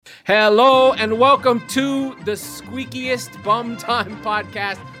Hello and welcome to the squeakiest bum time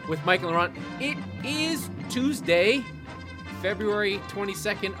podcast with Mike and Laurent. It is Tuesday, February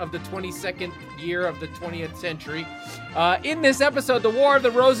 22nd of the 22nd year of the 20th century. In this episode, the War of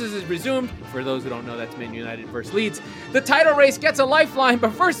the Roses is resumed. For those who don't know, that's Man United versus Leeds. The title race gets a lifeline,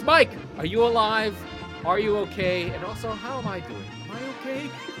 but first, Mike, are you alive? Are you okay? And also, how am I doing? Am I okay?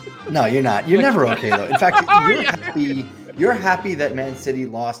 No, you're not. You're never okay, though. In fact, you're happy that Man City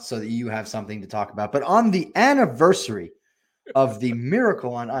lost so that you have something to talk about. But on the anniversary of the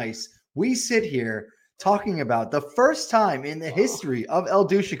miracle on ice, we sit here talking about the first time in the history of El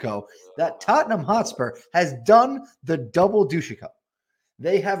Douchico that Tottenham Hotspur has done the double Douchico.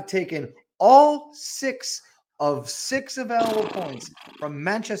 They have taken all six available points from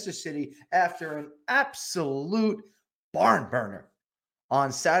Manchester City after an absolute barn burner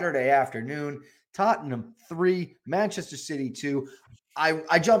on Saturday afternoon. Tottenham 3, Manchester City 2.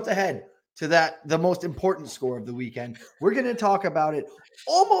 I jumped ahead to the most important score of the weekend. We're going to talk about it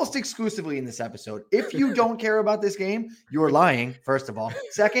almost exclusively in this episode. If you don't care about this game, you're lying, first of all.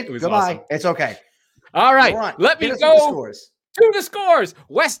 Second, goodbye. Awesome. It's okay. All right, let me go to the scores.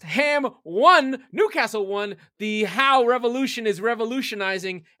 West Ham 1, Newcastle 1. The How Revolution is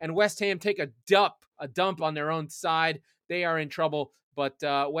revolutionizing, and West Ham take a dump on their own side. They are in trouble, but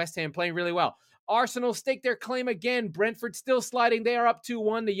West Ham playing really well. Arsenal stake their claim again. Brentford still sliding. They are up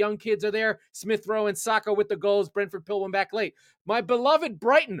 2-1. The young kids are there. Smith Rowe and Saka with the goals. Brentford pull one back late. My beloved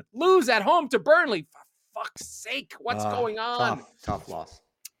Brighton lose at home to Burnley. For fuck's sake, what's going on? Tough loss.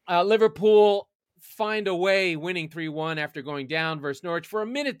 Liverpool find a way winning 3-1 after going down versus Norwich. For a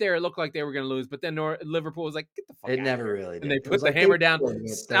minute there, it looked like they were going to lose, but then Liverpool was like, get the fuck out. It never really did. And they put the hammer down.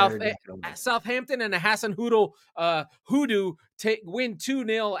 Southampton and a Hassan Hoodoo win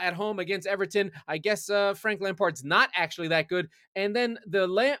 2-0 at home against Everton. I guess Frank Lampard's not actually that good. And then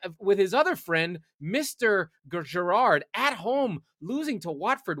with his other friend, Mr. Gerrard, at home, losing to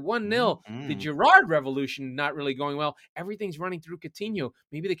Watford 1-0. The Gerrard revolution not really going well. Everything's running through Coutinho.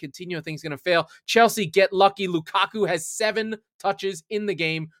 Maybe the Coutinho thing's going to fail. Chelsea get lucky. Lukaku has 7 touches in the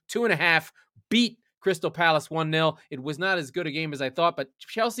game, 2.5. Beat Crystal Palace 1-0. It was not as good a game as I thought, but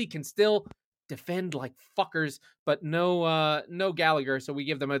Chelsea can still defend like fuckers, but no Gallagher, so we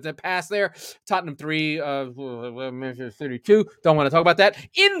give them a pass there. Tottenham 3, Manchester City 2. Don't want to talk about that.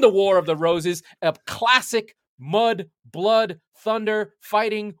 In the War of the Roses, a classic mud, blood, thunder,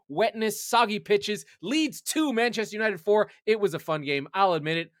 fighting, wetness, soggy pitches. Leeds 2, Manchester United 4. It was a fun game, I'll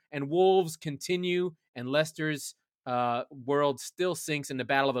admit it. And Wolves continue, and Leicester's world still sinks in the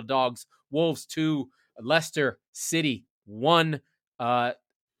Battle of the Dogs. Wolves 2, Leicester City 1.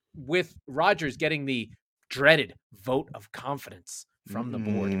 With Rodgers getting the dreaded vote of confidence from the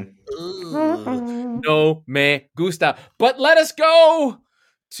board. No me gusta. But let us go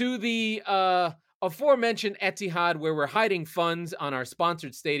to the aforementioned Etihad, where we're hiding funds on our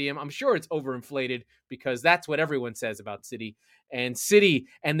sponsored stadium. I'm sure it's overinflated because that's what everyone says about City. And City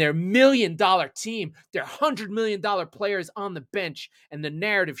and their $1 million team, their $100 million players on the bench, and the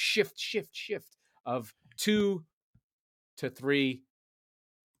narrative shift of 2-3.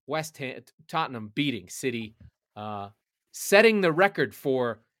 Tottenham beating City, setting the record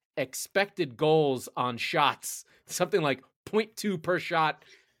for expected goals on shots, something like 0.2 per shot.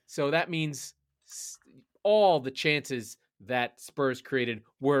 So that means all the chances that Spurs created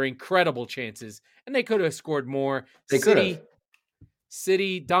were incredible chances, and they could have scored more.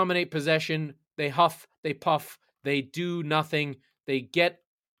 City dominate possession. They huff, they puff, they do nothing. They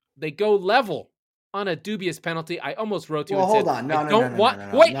go level on a dubious penalty. I almost wrote to you. Well, hold on. No.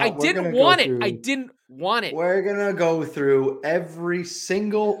 I didn't want it. We're going to go through every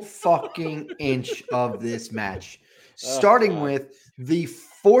single fucking inch of this match, starting with the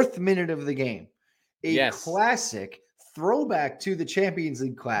 4th minute of the game. A classic throwback to the Champions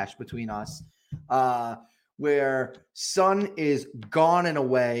League clash between us, where Son is gone and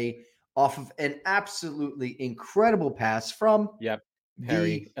away off of an absolutely incredible pass from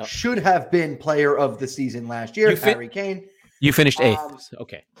Harry should have been player of the season last year, Harry Kane. You finished 8th.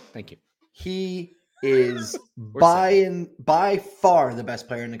 Okay, thank you. He is by far the best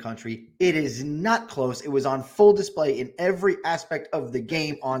player in the country. It is not close. It was on full display in every aspect of the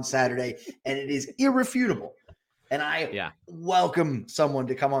game on Saturday, and it is irrefutable. And I welcome someone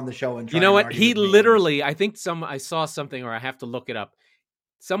to come on the show and try. You know what? He literally, I saw something, or I have to look it up.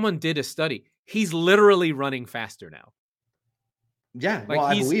 Someone did a study. He's literally running faster now. Yeah, well,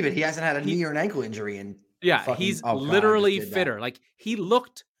 I believe it. He hasn't had a knee or an ankle injury he's literally fitter. Like, he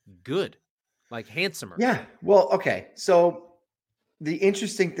looked good, like handsomer. Yeah. Well, okay. So the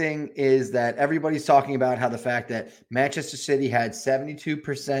interesting thing is that everybody's talking about how the fact that Manchester City had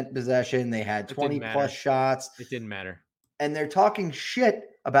 72% possession, they had 20 plus shots. It didn't matter. And they're talking shit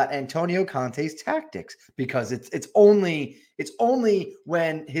about Antonio Conte's tactics because it's only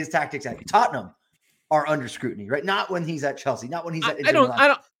when his tactics at Tottenham are under scrutiny, right? Not when he's at Chelsea, not when he's at Inter Milan. I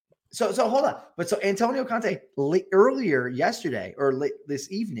don't. So hold on. But so Antonio Conte earlier yesterday or late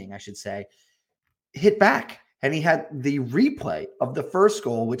this evening, I should say, hit back. And he had the replay of the first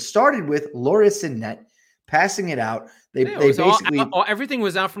goal, which started with Lloris in net, passing it out. They basically everything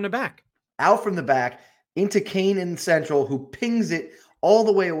was out from the back. Out from the back into Kane in central, who pings it all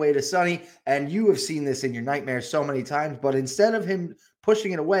the way away to Sonny. And you have seen this in your nightmares so many times. But instead of him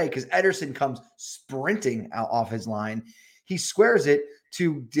pushing it away, because Ederson comes sprinting out off his line, he squares it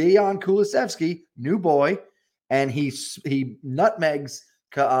to Dejan Kulusevski, new boy, and he nutmegs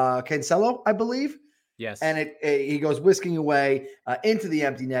Cancelo, I believe. Yes. And he goes whisking away into the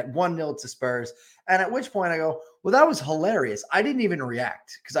empty net, 1-0 to Spurs. And at which point I go, well, that was hilarious. I didn't even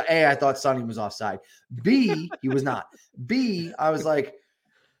react because I thought Sonny was offside. B, he was not. B, I was like,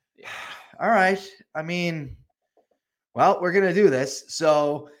 all right. I mean, well, we're going to do this.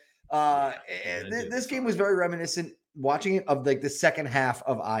 So this game was very reminiscent, watching it, of like the second half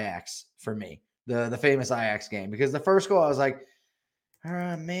of Ajax for me, the famous Ajax game, because the first goal I was like,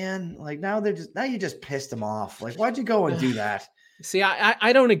 man, like now you just pissed him off. Like, why'd you go and do that? See,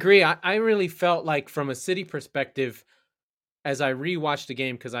 I don't agree. I really felt like from a City perspective, as I rewatched the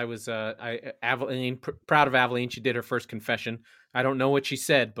game, because I was Aveline, proud of Aveline. She did her first confession. I don't know what she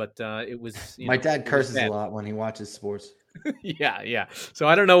said, but it was. My dad curses a lot when he watches sports. Yeah. So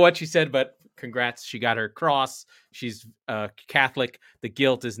I don't know what she said, but congrats. She got her cross. She's Catholic. The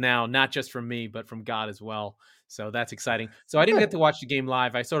guilt is now not just from me, but from God as well. So that's exciting. So I didn't get to watch the game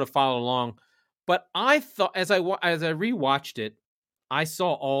live. I sort of followed along, but I thought as I rewatched it, I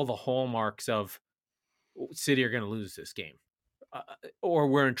saw all the hallmarks of City are going to lose this game, or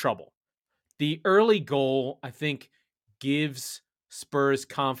we're in trouble. The early goal, I think, gives Spurs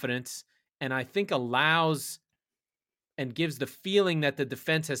confidence, and I think allows and gives the feeling that the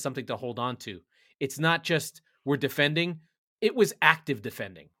defense has something to hold on to. It's not just we're defending. It was active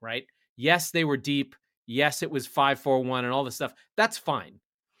defending, right? Yes, they were deep. Yes, it was 5-4-1 and all this stuff. That's fine.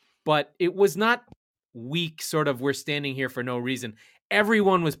 But it was not weak, sort of we're standing here for no reason.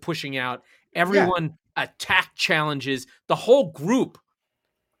 Everyone was pushing out. Everyone attacked challenges. The whole group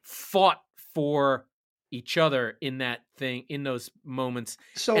fought for each other in those moments.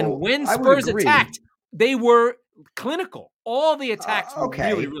 So, and when Spurs attacked, they were clinical. All the attacks were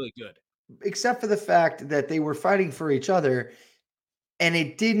really, really good. Except for the fact that they were fighting for each other, and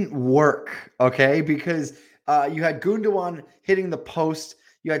it didn't work, okay? Because you had Gundogan hitting the post.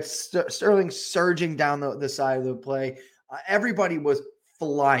 You had Sterling surging down the side of the play. Everybody was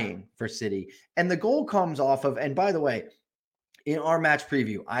flying for City. And the goal comes off of, and by the way, in our match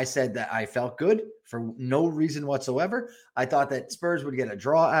preview, I said that I felt good for no reason whatsoever. I thought that Spurs would get a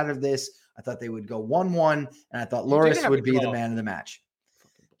draw out of this. I thought they would go 1-1, and I thought Lloris would be the man of the match.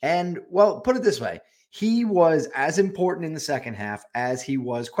 And, well, put it this way. He was as important in the second half as he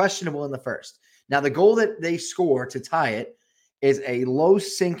was questionable in the first. Now, the goal that they score to tie it is a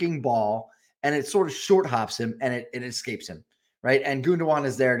low-sinking ball, and it sort of short hops him, and it escapes him, right? And Gundogan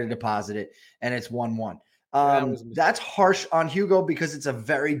is there to deposit it, and it's 1-1. That's harsh on Hugo because it's a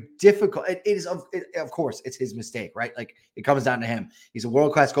very difficult. Of course, it's his mistake, right? Like, it comes down to him. He's a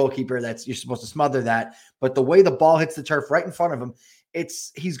world-class goalkeeper. You're supposed to smother that. But the way the ball hits the turf right in front of him,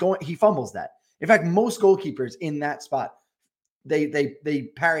 he fumbles that. In fact, most goalkeepers in that spot, they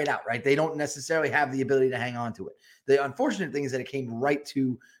parry it out, right? They don't necessarily have the ability to hang on to it. The unfortunate thing is that it came right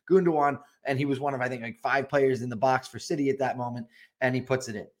to Gundogan, and he was one of, I think, like 5 players in the box for City at that moment, and he puts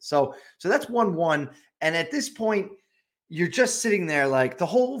it in. So that's 1-1. And at this point, you're just sitting there like the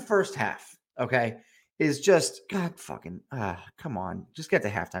whole first half, okay, is just, God fucking, come on. Just get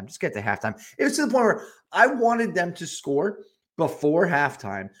to halftime. It was to the point where I wanted them to score before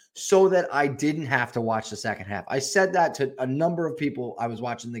halftime so that I didn't have to watch the second half. I said that to a number of people I was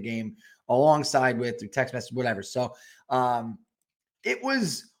watching the game alongside with, through text message, whatever. So the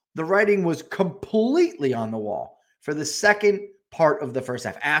writing was completely on the wall for the second part of the first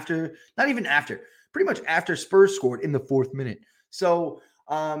half. Pretty much after Spurs scored in the 4th minute. So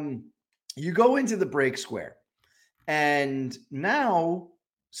you go into the break square, and now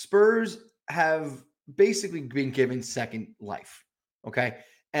Spurs have basically been given second life. Okay.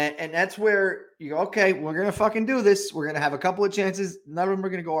 And that's where you go, okay, we're going to fucking do this. We're going to have a couple of chances. None of them are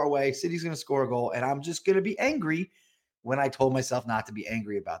going to go our way. City's going to score a goal. And I'm just going to be angry when I told myself not to be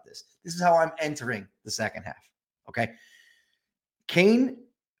angry about this. This is how I'm entering the second half. Okay. Kane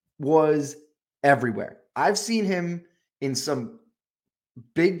was everywhere. I've seen him in some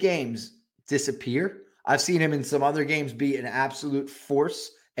big games disappear. I've seen him in some other games be an absolute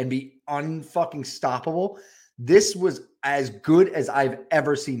force and be unfucking stoppable. This was as good as I've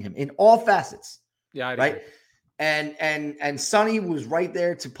ever seen him in all facets. Yeah, I'd right. agree. And Sonny was right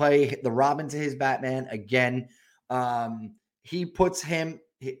there to play the Robin to his Batman again. He puts him.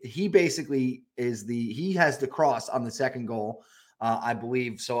 He basically he has the cross on the second goal, I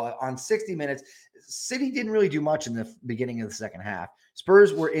believe. So on 60 minutes, City didn't really do much in the beginning of the second half.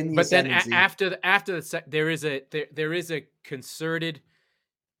 Spurs were in the ascendancy. Then after there is a concerted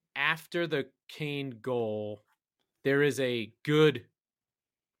after the Kane goal. There's a good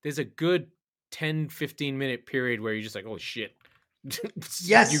 10-15 minute period where you're just like, oh shit.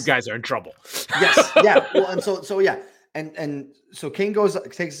 Yes, you guys are in trouble. Yes, yeah. Well, and so yeah, and so Kane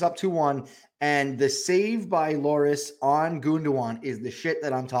takes us up 2-1, and the save by Loris on Gundogan is the shit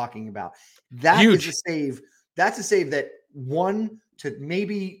that I'm talking about. That Huge. is a save. That's a save that one to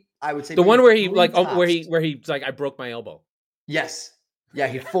maybe I would say the one where he where he's like, I broke my elbow. Yes, yeah,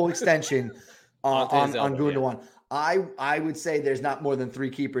 he full extension on Gundogan. Yeah. I would say there's not more than 3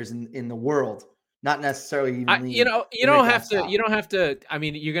 keepers in the world. Not necessarily even you don't have to. I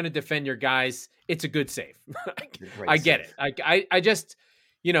mean, you're going to defend your guys. It's a good save. I get it. I just,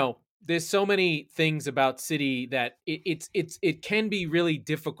 there's so many things about City that it can be really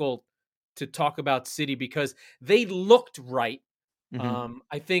difficult to talk about City because they looked right. Mm-hmm.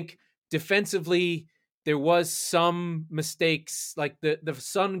 I think defensively there was some mistakes, like the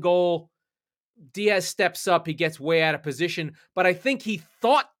Son goal. Diaz steps up, he gets way out of position, but I think he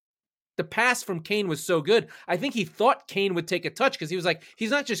thought the pass from Kane was so good. I think he thought Kane would take a touch because he was like, he's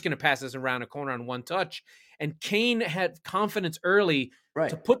not just going to pass this around a corner on one touch. And Kane had confidence early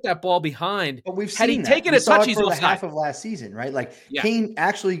to put that ball behind. But we've had seen he taken a touch, he's offside. Half of last season, right? Like Kane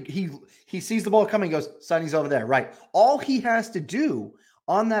actually, he sees the ball coming, goes, Sonny's over there, right? All he has to do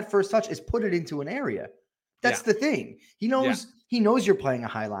on that first touch is put it into an area. That's the thing. He knows you're playing a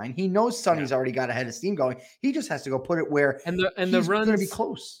high line. He knows Sonny's already got a head of steam going. He just has to go put it where the he's runs going to be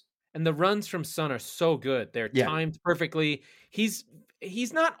close. And the runs from Son are so good. They're timed perfectly. He's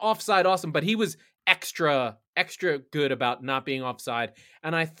not offside awesome, but he was extra good about not being offside.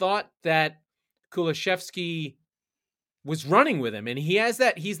 And I thought that Kulishevsky was running with him. And he's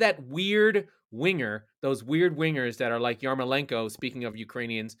that weird winger, those weird wingers that are like Yarmolenko, speaking of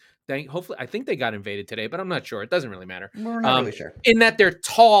Ukrainians. I think they got invaded today, but I'm not sure. It doesn't really matter. We're not really sure. In that they're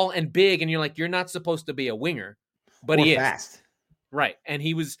tall and big, and you're like, you're not supposed to be a winger. But he fast. Is. Right. And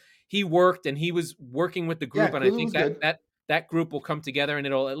he worked and he was working with the group. And I think that group will come together and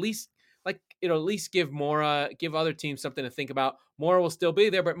it'll at least give Mora, give other teams something to think about. Mora will still be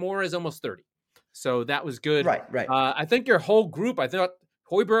there, but Mora is almost 30. So that was good. Right. I think your whole group, I thought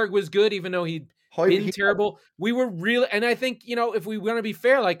Højbjerg was good, even though he'd been terrible. We were really, and I think, if we want to be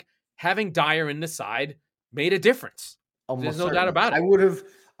fair, like having Dyer in the side made a difference. There's no doubt about it. I would have,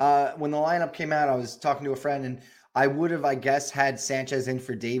 when the lineup came out, I was talking to a friend and I would have, I guess, had Sanchez in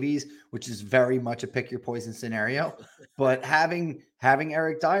for Davies, which is very much a pick your poison scenario. But having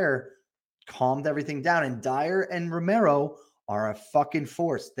Eric Dyer calmed everything down. And Dyer and Romero are a fucking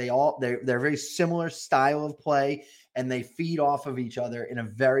force. They're very similar style of play, and they feed off of each other in a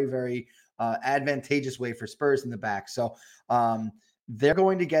very, very advantageous way for Spurs in the back. So they're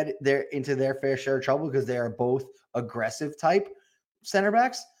going to get into their fair share of trouble because they are both aggressive type center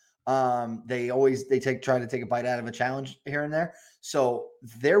backs. They try to take a bite out of a challenge here and there. So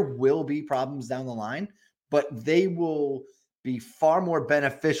there will be problems down the line, but they will be far more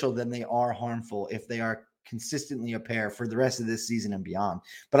beneficial than they are harmful if they are consistently a pair for the rest of this season and beyond.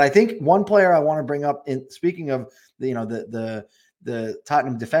 But I think one player I want to bring up in speaking of the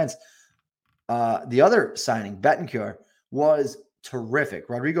Tottenham defense, the other signing, Bentancur, was terrific.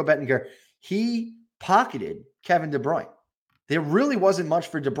 Rodrigo Bentancur, he pocketed Kevin De Bruyne. There really wasn't much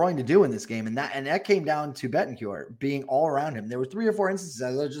for De Bruyne to do in this game, and that came down to Bentancur being all around him. There were 3 or 4 instances,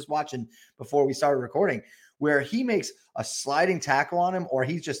 as I was just watching before we started recording, where he makes a sliding tackle on him, or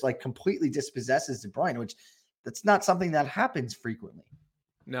he just like completely dispossesses De Bruyne, which that's not something that happens frequently.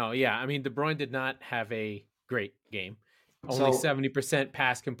 No, yeah. I mean, De Bruyne did not have a great game. Only 70%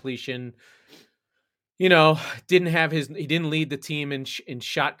 pass completion. He didn't lead the team in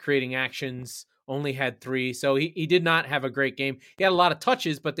shot creating actions. Only had 3, so he did not have a great game. He had a lot of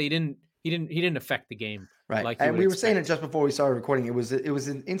touches, but he didn't affect the game. Right. And we were saying it just before we started recording. It was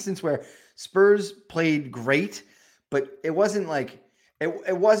an instance where Spurs played great, but it wasn't like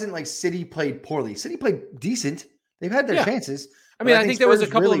City played poorly. City played decent. They've had their chances. I mean, I think there was a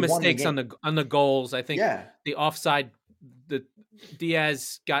couple of mistakes on the goals. I think the offside the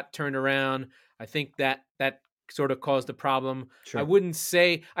Diaz got turned around. I think that sort of caused the problem. Sure. I wouldn't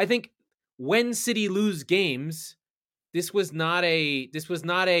say. I think when City lose games, this was not a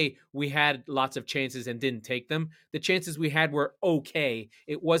we had lots of chances and didn't take them. The chances we had were okay.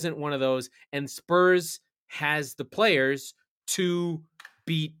 It wasn't one of those. And Spurs has the players to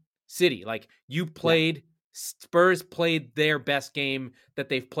beat City. Like Spurs played their best game that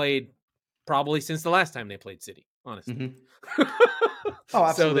they've played probably since the last time they played City, honestly. Mm-hmm. Oh,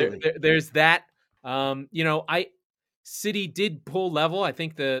 absolutely. So there's that. City did pull level. I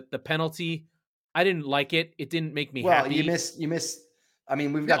think the penalty, I didn't like it. It didn't make me happy. You miss. I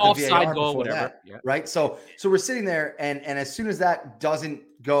mean, we've got the offside VAR goal, before whatever. that, right? So we're sitting there, and as soon as that doesn't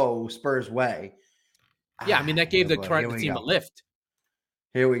go Spurs' way, yeah, I mean that gave the team a lift.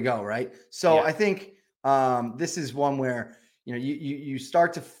 Here we go, right? So I think this is one where you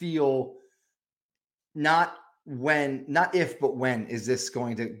start to feel not if, but when is this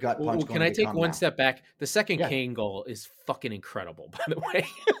going to gut punch? Can I take one step back? The second Kane goal is fucking incredible, by the way.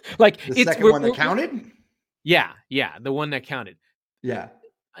 Like the second one that counted? Yeah, the one that counted. Yeah.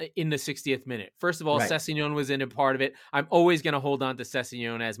 In the 60th minute. First of all, Sessegnon was in a part of it. I'm always going to hold on to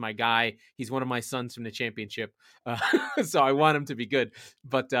Sessegnon as my guy. He's one of my sons from the championship. So I want him to be good.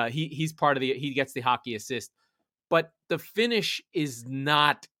 But he's part of he gets the hockey assist. But the finish is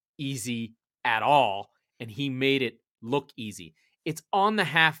not easy at all. And he made it look easy. It's on the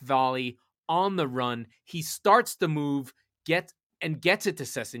half volley, on the run. He starts the move, gets it to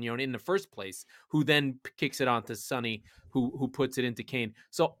Sessegnon in the first place, who then kicks it on to Sonny, who puts it into Kane.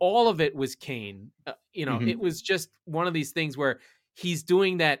 So all of it was Kane. It was just one of these things where he's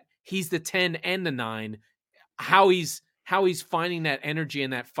doing that. He's the 10 and the 9. How he's finding that energy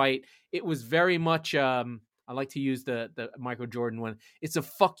in that fight. It was very much. I like to use the Michael Jordan one. It's a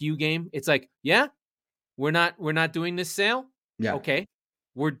fuck you game. It's like, yeah, we're not doing this sale. Yeah. Okay,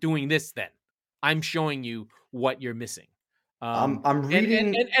 we're doing this then. I'm showing you what you're missing. I'm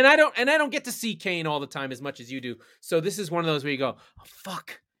reading, and I don't get to see Kane all the time as much as you do. So this is one of those where you go, oh,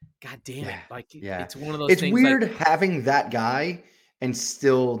 fuck, god damn it! Like, it's one of those. It's things weird having that guy and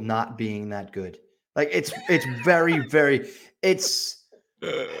still not being that good. Like it's very very. It's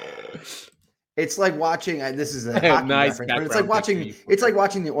like watching. This is a hockey nice reference, but it's like watching. It's like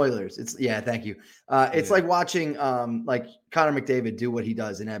watching the Oilers. Thank you. It's like watching like Connor McDavid do what he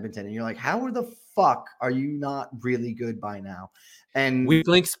does in Edmonton, and you're like, how the fuck are you not really good by now? And we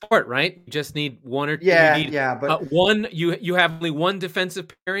link sport, right? You just need one or two. But one, you have only one defensive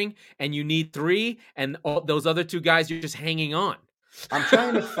pairing, and you need 3, and all those other 2 guys you're just hanging on. I'm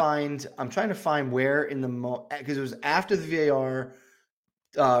trying to find where in the because it was after the VAR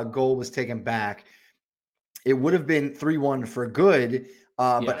goal was taken back. It would have been 3-1 for good,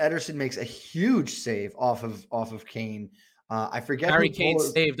 but Ederson makes a huge save off of Kane. I forget. Harry Kane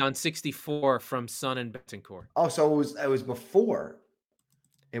saved on 64 from Son and Betancourt. Oh, so it was before.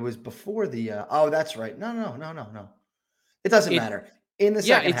 It was before the. Oh, that's right. No. It doesn't matter. In the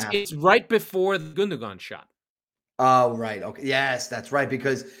second half, it's right before the Gundogan shot. Oh, right. Okay. Yes, that's right.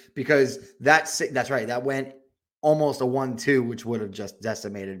 Because that's right. That went almost a 1-2, which would have just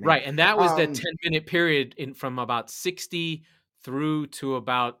decimated me. Right, and that was the 10-minute period from about 60 through to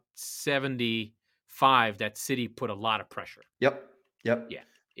about 75 that City put a lot of pressure. Yep. Yeah.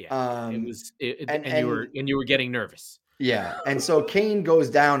 It was, and you were getting nervous. Yeah, and so Kane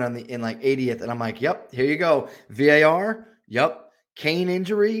goes down in like 80th, and I'm like, yep, here you go, VAR. Yep, Kane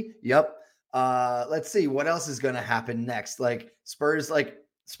injury. Yep. Let's see what else is going to happen next. Like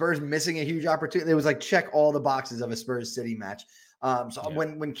Spurs missing a huge opportunity. It was like check all the boxes of a Spurs City match.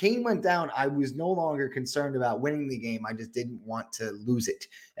 When Kane went down, I was no longer concerned about winning the game. I just didn't want to lose it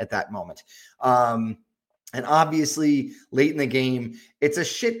at that moment. And obviously, late in the game, it's a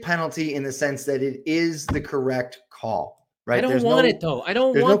shit penalty in the sense that it is the correct call, right? I don't want it, though.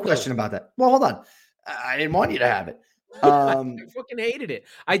 There's no question about that. Well, hold on. I didn't want you to have it. I fucking hated it.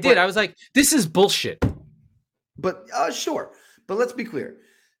 I did. I was like, this is bullshit. But sure. But let's be clear.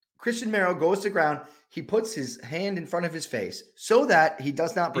 Christian Mero goes to ground. He puts his hand in front of his face so that he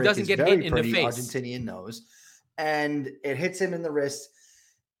does not break his very pretty Argentinian nose. And it hits him in the wrist.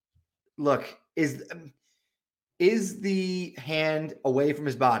 Look, is the hand away from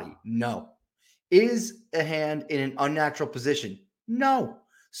his body? No. Is a hand in an unnatural position? No.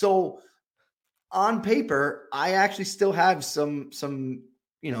 So on paper, I actually still have some,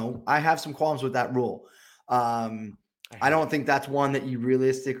 I have some qualms with that rule. I don't think that's one that you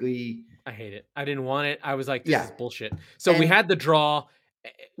realistically. I hate it. I didn't want it. I was like, this is bullshit. So we had the draw.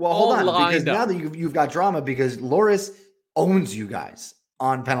 Well, hold on, because now that you've got drama because Loris owns you guys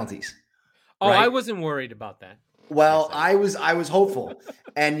on penalties. Oh, right? I wasn't worried about that. Well, I was hopeful.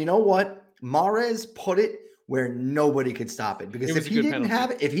 And you know what? Mahrez put it where nobody could stop it. Because if he didn't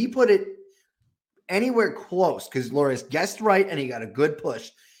have it, if he put it anywhere close, because Lloris guessed right and he got a good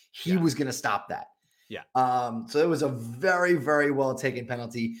push, he was going to stop that. Yeah. So it was a very, very well taken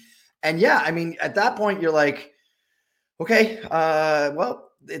penalty. And yeah, I mean, at that point, you're like, okay, well,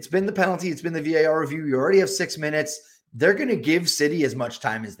 it's been the penalty. It's been the VAR review. You already have 6 minutes. They're going to give City as much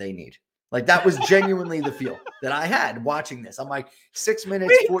time as they need. Like, that was genuinely the feel that I had watching this. I'm like, 6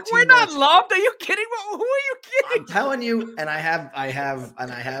 minutes, 14 we're minutes. Not loved. Are you kidding? Who are you kidding? I'm telling you, and I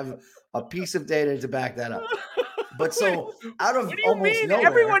have a piece of data to back that up. But so out of almost nowhere,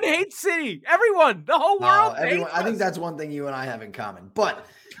 everyone hates City. Everyone, the whole world. Everyone. I think that's one thing you and I have in common. But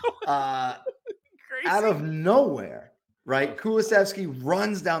out of nowhere, right? Kulusevski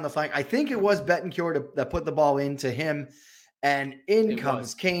runs down the flank. I think it was Betancourt that put the ball into him, and in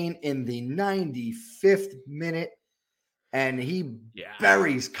comes Kane in the 95th minute, and he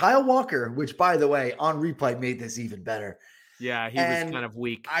buries Kyle Walker, which, by the way, on replay made this even better. Yeah, he was kind of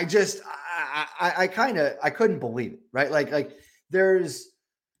weak. I couldn't believe it, right? Like there's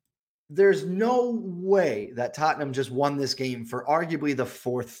no way that Tottenham just won this game for arguably the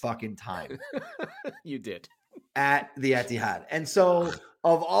 4th fucking time. You did. At the Etihad. And so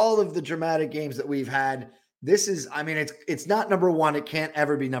of all of the dramatic games that we've had, this is, I mean, it's not number one. It can't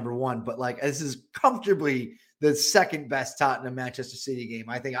ever be number one, but like, this is comfortably the second best Tottenham Manchester City game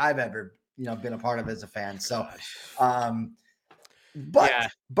I think I've ever, been a part of as a fan. So, but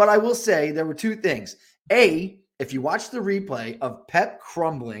I will say there were 2 things. A, if you watch the replay of Pep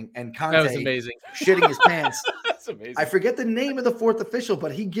crumbling and Conte shitting his pants, that's amazing. I forget the name of the 4th official,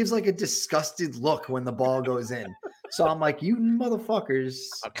 but he gives like a disgusted look when the ball goes in. So I'm like, you motherfuckers.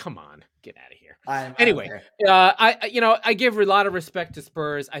 Oh, come on, get out of here. Anyway, I give a lot of respect to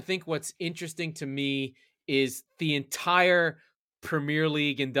Spurs. I think what's interesting to me is the entire Premier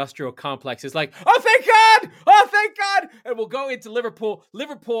League industrial complex is like, oh, thank God. And we'll go into Liverpool.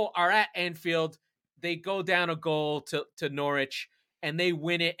 Liverpool are at Anfield. They go down a goal to Norwich and they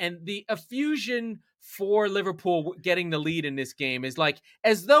win it. And the effusion for Liverpool getting the lead in this game is like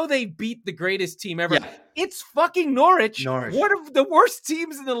as though they beat the greatest team ever. Yeah. It's fucking Norwich. One of the worst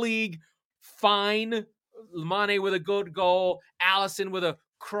teams in the league. Fine. Mane with a good goal. Alisson with a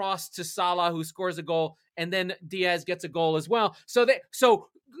cross to Salah, who scores a goal. And then Diaz gets a goal as well. So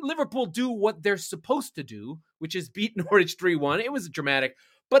Liverpool do what they're supposed to do, which is beat Norwich 3-1. It was dramatic.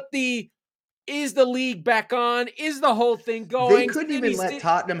 But is the league back on? Is the whole thing going? They couldn't even let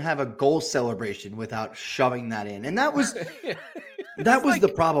Tottenham have a goal celebration without shoving that in. And that was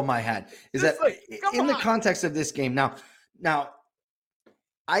the problem I had. Is that in the context of this game. Now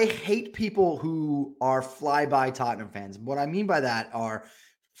I hate people who are fly-by Tottenham fans. What I mean by that are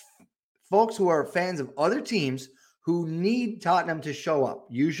folks who are fans of other teams who need Tottenham to show up,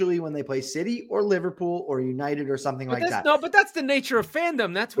 usually when they play City or Liverpool or United or something like that. No, but that's the nature of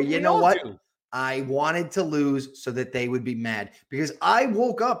fandom. That's what you know what? Do. I wanted to lose so that they would be mad because I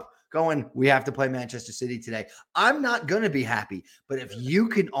woke up going, we have to play Manchester City today. I'm not going to be happy, but if you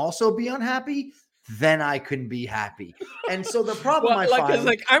can also be unhappy, then I can be happy. And so the problem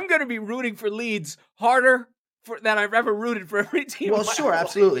I'm going to be rooting for Leeds harder than I've ever rooted for every team. Well, sure,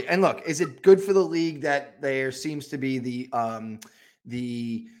 absolutely. And look, is it good for the league that there seems to be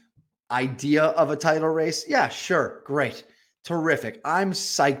the idea of a title race? Yeah, sure, great, terrific. I'm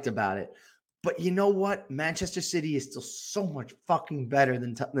psyched about it. But you know what? Manchester City is still so much fucking better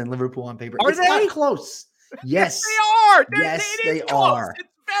than Liverpool on paper. It's not close. Yes, they are. They are. It's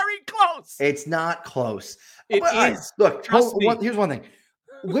very close. It's not close. It is. Look, here's one thing.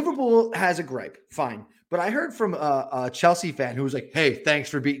 Liverpool has a gripe. Fine. But I heard from a Chelsea fan who was like, hey, thanks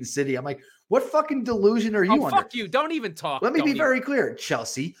for beating City. I'm like, what fucking delusion are you under? Fuck you. Don't even talk. Let me be very clear.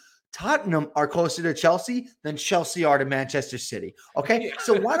 Chelsea, Tottenham are closer to Chelsea than Chelsea are to Manchester City. Okay? Yeah.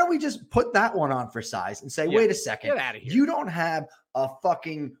 So why don't we just put that one on for size and say, wait a second. Get out of here. You don't have a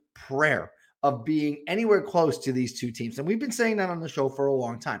fucking prayer of being anywhere close to these 2 teams. And we've been saying that on the show for a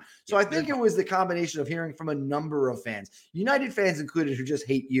long time. So I think it was the combination of hearing from a number of fans, United fans included, who just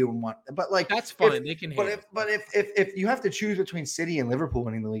hate you and want, but like, that's fine. They can hate. But if you have to choose between City and Liverpool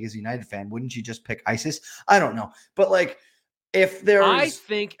winning the league as a United fan, wouldn't you just pick ISIS? I don't know. But like, if there's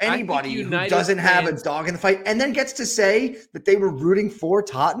anybody who doesn't have a dog in the fight and then gets to say that they were rooting for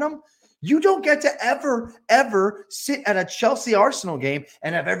Tottenham, you don't get to ever sit at a Chelsea Arsenal game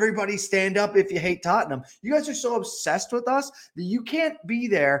and have everybody stand up if you hate Tottenham. You guys are so obsessed with us that you can't be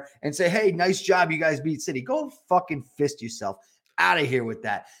there and say, hey, nice job. You guys beat City. Go fucking fist yourself. Out of here with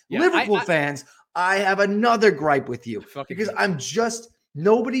that. Yeah, Liverpool fans, I have another gripe with you because I'm just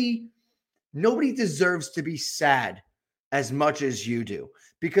nobody nobody deserves to be sad as much as you do,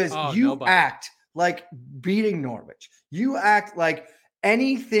 because you nobody. act like beating Norwich. You act like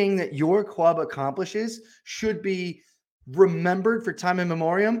anything that your club accomplishes should be remembered for time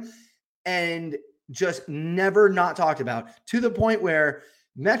immemorial and just never not talked about, to the point where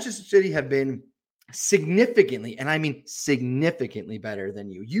Manchester City have been significantly, and I mean significantly better than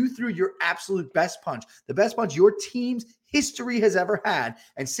you. You threw your absolute best punch, the best punch your team's history has ever had,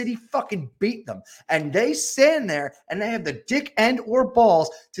 and City fucking beat them. And they stand there and they have the dick and or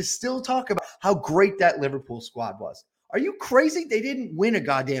balls to still talk about how great that Liverpool squad was. Are you crazy? They didn't win a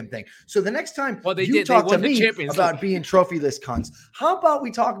goddamn thing. So the next time you talk to me about being trophyless cunts, how about we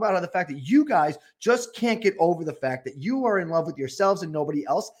talk about the fact that you guys just can't get over the fact that you are in love with yourselves and nobody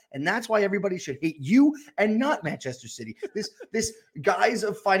else, and that's why everybody should hate you and not Manchester City. This guise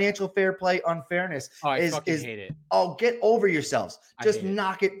of financial fair play unfairness I fucking hate it. Oh, get over yourselves. Just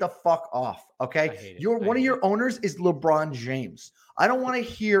knock it the fuck off, okay? One of your owners is LeBron James. I don't want to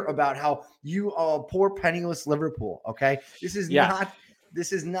hear about how you are poor penniless Liverpool. Okay, this is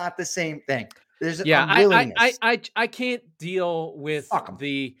not the same thing. There's unwillingness. I can't deal with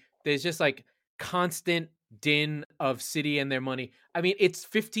there's just like constant din of City and their money. I mean, it's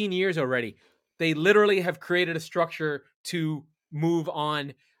 15 years already. They literally have created a structure to move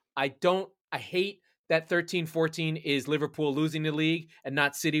on. I hate that 13-14 is Liverpool losing the league and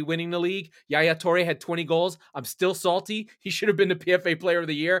not City winning the league. Yaya Toure had 20 goals. I'm still salty. He should have been the PFA Player of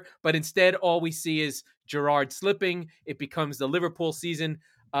the Year, but instead all we see is Gerrard slipping. It becomes the Liverpool season.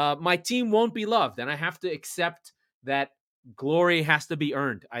 My team won't be loved, and I have to accept that glory has to be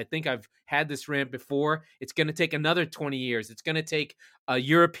earned. I think I've had this rant before. It's going to take another 20 years. It's going to take a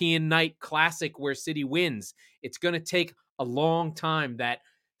European night classic where City wins. It's going to take a long time that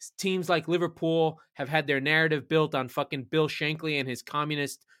teams like Liverpool have had their narrative built on fucking Bill Shankly and his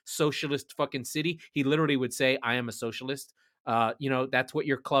communist socialist fucking City. He literally would say, I am a socialist. That's what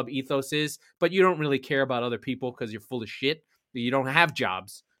your club ethos is, but you don't really care about other people because you're full of shit. You don't have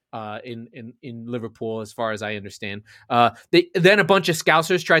jobs in Liverpool, as far as I understand. Then a bunch of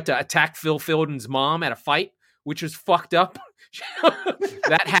Scousers tried to attack Phil Foden's mom at a fight, which was fucked up.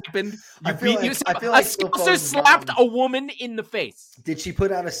 That happened. I feel like a Scouser slapped a woman in the face. Did she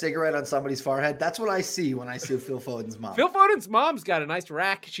put out a cigarette on somebody's forehead? That's what I see when I see Phil Foden's mom. Phil Foden's mom's got a nice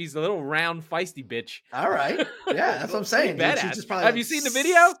rack. She's a little round, feisty bitch. All right. Yeah, that's what I'm saying. Have you seen the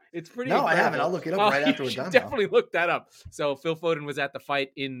video? It's pretty incredible. I haven't. I'll look it up right after we're done. Definitely look that up. So Phil Foden was at the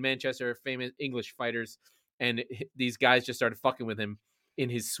fight in Manchester, famous English fighters, and these guys just started fucking with him in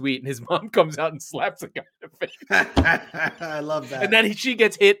his suite, and his mom comes out and slaps the guy in the face. I love that. And then she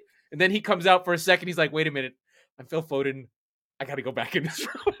gets hit, and then he comes out for a second. He's like, wait a minute. I'm Phil Foden. I got to go back in this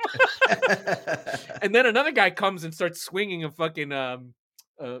room. And then another guy comes and starts swinging a fucking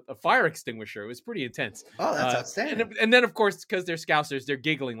a fire extinguisher. It was pretty intense. Oh, that's outstanding. And then, of course, because they're Scousers, they're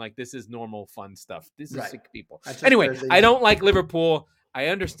giggling like this is normal, fun stuff. This is sick people. Anyway, I don't like Liverpool. I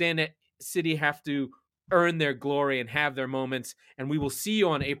understand that City have to earn their glory and have their moments, and we will see you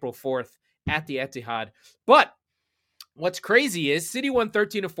on April 4th at the Etihad. But what's crazy is City won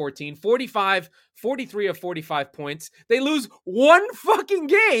 13 of 14, 43 of 45 points. They lose one fucking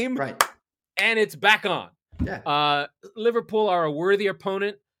game, right? And it's back on. Yeah. Liverpool are a worthy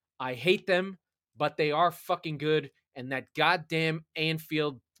opponent. I hate them, but they are fucking good. And that goddamn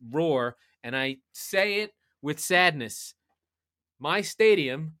Anfield roar, and I say it with sadness, my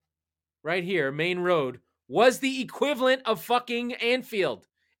stadium right here, Main Road, was the equivalent of fucking Anfield,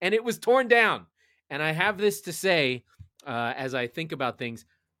 and it was torn down. And I have this to say, as I think about things,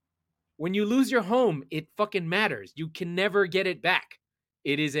 when you lose your home, it fucking matters. You can never get it back.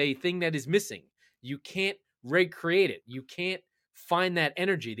 It is a thing that is missing. You can't recreate it. You can't find that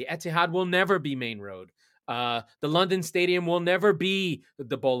energy. The Etihad will never be Main Road. The London Stadium will never be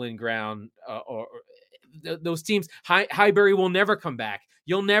the Bowling Ground, or those teams. Highbury will never come back.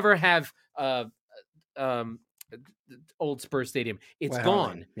 You'll never have old Spurs Stadium. It's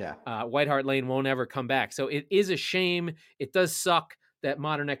gone. White Hart Lane won't ever come back. So it is a shame. It does suck that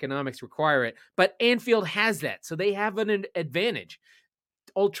modern economics require it. But Anfield has that. So they have an advantage.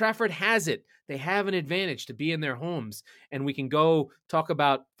 Old Trafford has it. They have an advantage to be in their homes. And we can go talk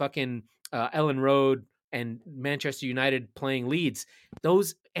about fucking Ellen Road and Manchester United playing Leeds.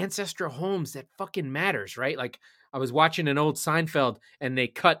 Those ancestral homes, that fucking matters, right? Like, I was watching an old Seinfeld and they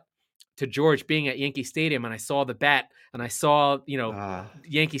cut to George being at Yankee Stadium, and I saw the bat and I saw,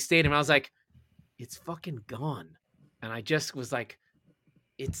 Yankee Stadium. I was like, it's fucking gone. And I just was like,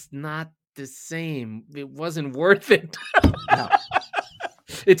 it's not the same. It wasn't worth it. No.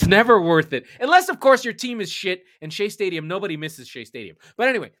 It's never worth it. Unless, of course, your team is shit, and Shea Stadium, nobody misses Shea Stadium. But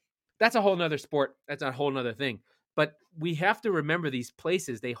anyway, that's a whole nother sport. That's a whole nother thing. But we have to remember these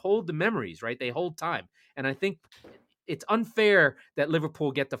places. They hold the memories, right? They hold time. And I think it's unfair that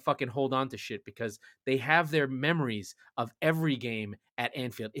Liverpool get to fucking hold on to shit because they have their memories of every game at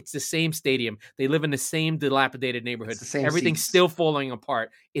Anfield. It's the same stadium. They live in the same dilapidated neighborhood. It's the same Everything's seats. still falling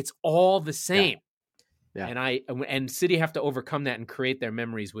apart. It's all the same. Yeah. And City have to overcome that and create their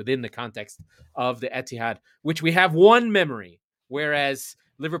memories within the context of the Etihad, which we have one memory, whereas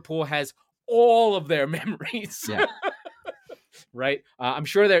Liverpool has all of their memories. Yeah. Right? I'm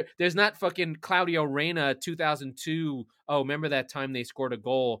sure there's not fucking Claudio Reyna 2002. Oh, remember that time they scored a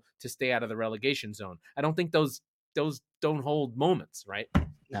goal to stay out of the relegation zone? I don't think those don't hold moments, right?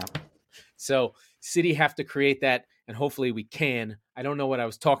 No. So City have to create that, and hopefully we can. I don't know what I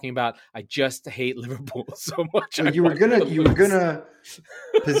was talking about. I just hate Liverpool so much. So you were gonna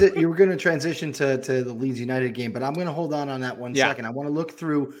transition to the Leeds United game, but I'm gonna hold on that one second. I want to look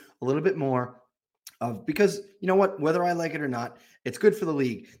through a little bit more because you know what, whether I like it or not, it's good for the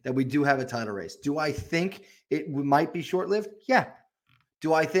league that we do have a title race. Do I think it might be short-lived? Yeah.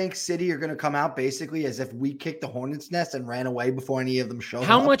 Do I think City are going to come out basically as if we kicked the hornet's nest and ran away before any of them showed up?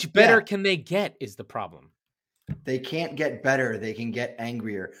 How much better can they get is the problem. They can't get better. They can get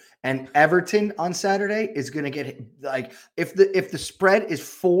angrier. And Everton on Saturday is going to get, like, if the spread is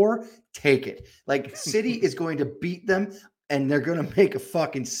 4, take it. Like, City is going to beat them, and they're going to make a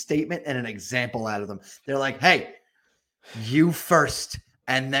fucking statement and an example out of them. They're like, hey, you first,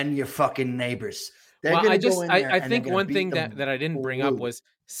 and then your fucking neighbors. I think one thing that I didn't bring up was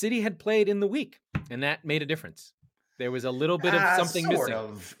City had played in the week, and that made a difference. There was a little bit of something missing.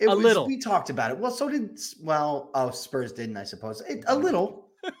 Little. We talked about it. Well, so did Spurs didn't, I suppose. A little.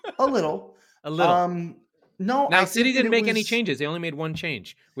 No. Now City didn't make any changes. They only made one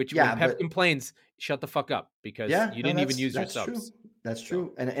change, which when Pep complains, shut the fuck up because you didn't even use your subs. That's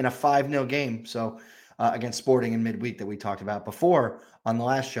true. And in a 5-0 game, so against Sporting in midweek that we talked about before on the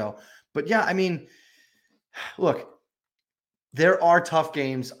last show. But yeah, I mean, look, there are tough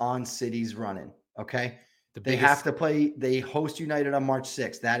games on City's running. Okay. They have to play. They host United on March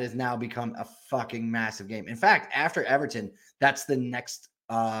 6th. That has now become a fucking massive game. In fact, after Everton, that's the next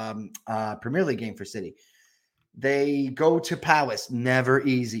Premier League game for City. They go to Palace, never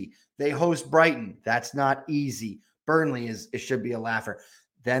easy. They host Brighton. That's not easy. Burnley it should be a laugher.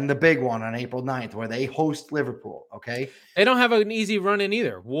 Then the big one on April 9th where they host Liverpool, okay? They don't have an easy run in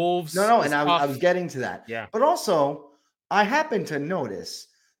either. Wolves. No, and I was getting to that. Yeah. But also, I happen to notice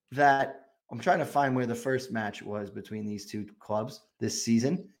that I'm trying to find where the first match was between these two clubs this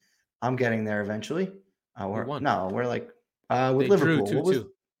season. I'm getting there eventually. We're like with Liverpool. Drew 2-2.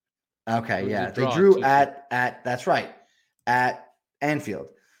 Okay, yeah. They drew at that's right, at Anfield.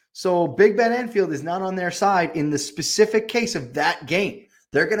 So Big Ben Anfield is not on their side in the specific case of that game.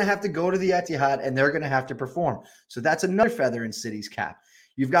 They're going to have to go to the Etihad and they're going to have to perform. So that's another feather in City's cap.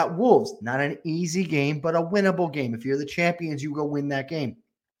 You've got Wolves, not an easy game, but a winnable game. If you're the champions, you go win that game.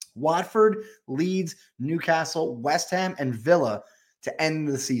 Watford, Leeds, Newcastle, West Ham, and Villa to end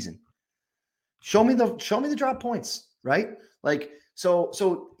the season. Show me the drop points, right? Like,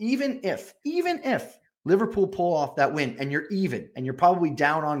 so even if Liverpool pull off that win and you're even, and you're probably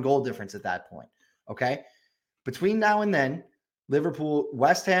down on goal difference at that point, okay? Between now and then, Liverpool,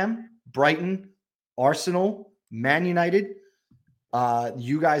 West Ham, Brighton, Arsenal, Man United,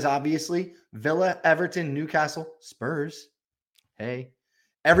 you guys obviously, Villa, Everton, Newcastle, Spurs. Hey,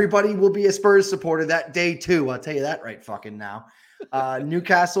 everybody will be a Spurs supporter that day too. I'll tell you that right fucking now.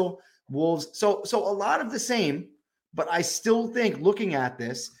 Newcastle, Wolves. So a lot of the same, but I still think looking at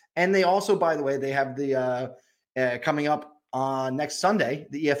this, and they also, by the way, they have the coming up on next Sunday,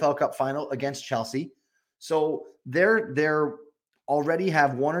 the EFL Cup final against Chelsea. So they're already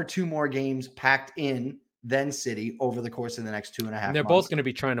have 1 or 2 more games packed in than City over the course of the next 2.5 months. They're both going to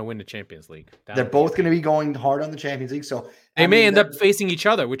be trying to win the Champions League. They're both going to be going hard on the Champions League. So they may end up facing each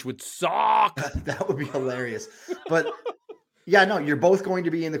other, which would suck. That would be hilarious. But yeah, no, you're both going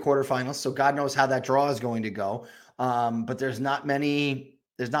to be in the quarterfinals. So God knows how that draw is going to go. But there's not many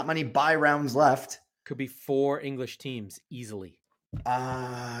bye rounds left. Could be 4 English teams easily. It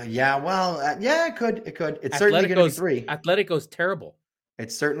could. It's certainly going to be 3. Atletico's terrible.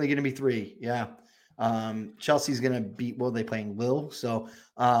 It's certainly going to be 3. Yeah. Chelsea's going to beat, they playing Lille. So,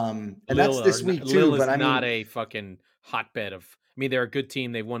 and that's this week too. Lille is not a fucking hotbed of, they're a good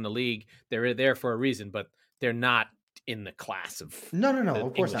team. They've won the league. They're there for a reason, but they're not in the class of no,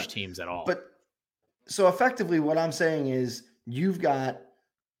 of course English not. Teams at all. But so effectively what I'm saying is you've got,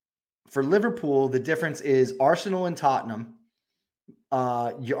 for Liverpool, the difference is Arsenal and Tottenham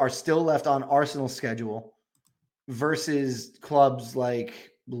you are still left on Arsenal's schedule versus clubs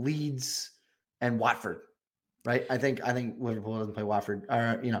like Leeds, and Watford. Right? I think Liverpool doesn't play Watford.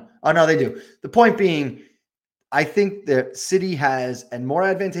 Or oh no, they do. The point being, I think the City has a more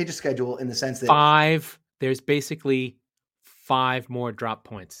advantageous schedule in the sense that there's basically 5 more drop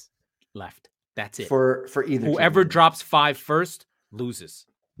points left. That's it. For either whoever team. drops 5 first loses.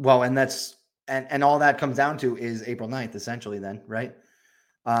 Well, and that's and all that comes down to is April 9th, essentially. Then, right?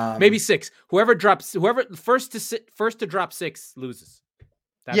 Maybe 6. Whoever first to drop 6 loses.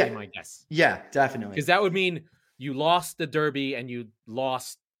 That'd be my guess. Yeah, definitely. Because that would mean you lost the derby and you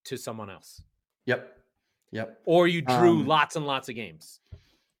lost to someone else. Yep. Or you drew lots and lots of games.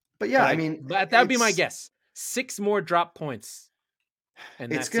 But yeah, I mean, that would be my guess. 6 more drop points.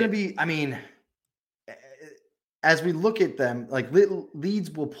 And it's going to be, I mean, as we look at them, like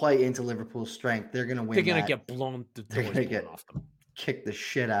Leeds will play into Liverpool's strength. They're going to win. They're going to get blown. They're going to get off them. Kick the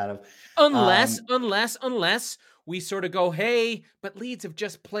shit out of. Unless we sort of go, hey, but Leeds have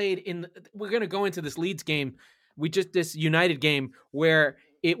just played we're going to go into this Leeds game. This United game where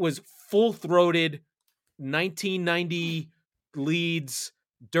it was full-throated 1990 Leeds,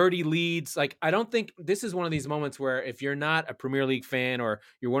 dirty Leeds. Like, I don't think this is one of these moments where if you're not a Premier League fan or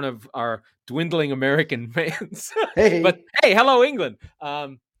you're one of our dwindling American fans, but hey, hello, England.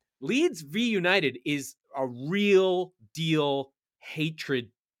 Leeds v United is a real deal hatred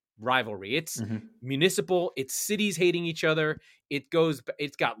rivalry. It's municipal. It's cities hating each other.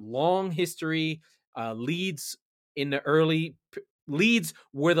 It's got long history. Leeds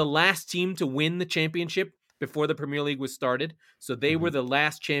were the last team to win the championship before the Premier League was started. So they were the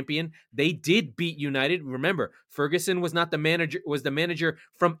last champion. They did beat United. Remember, Ferguson was the manager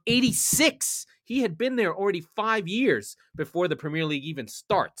from 86. He had been there already 5 years before the Premier League even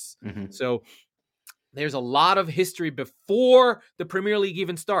starts. So there's a lot of history before the Premier League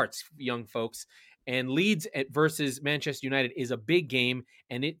even starts, young folks. And Leeds versus Manchester United is a big game,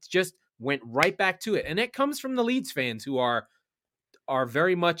 and it just went right back to it. And it comes from the Leeds fans who are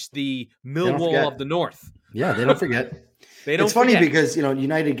very much the Millwall of the North. Yeah, they don't forget. It's funny because,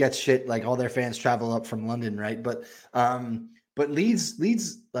 United gets shit, like all their fans travel up from London, right? But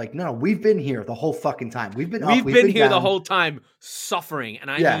Leeds, like, no, we've been here the whole fucking time. We've been here the whole time suffering. And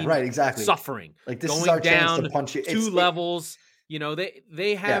I mean, right, exactly. Suffering. Like, this going is our down chance to punch you. 2 levels.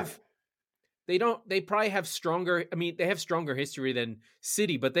 They have, they probably have stronger, they have stronger history than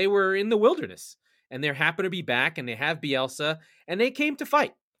City, but they were in the wilderness and they're happy to be back and they have Bielsa and they came to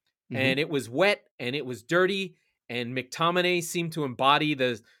fight. And it was wet and it was dirty. And McTominay seemed to embody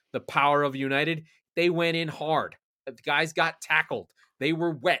the power of United. They went in hard. The guys got tackled. They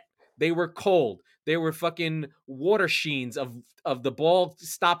were wet. They were cold. They were fucking water sheens of the ball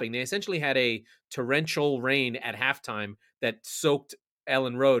stopping. They essentially had a torrential rain at halftime that soaked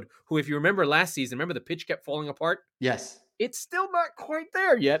Ellen Road, who, if you remember last season, remember the pitch kept falling apart? Yes. It's still not quite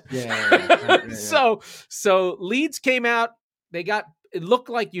there yet. Yeah. So Leeds came out. It looked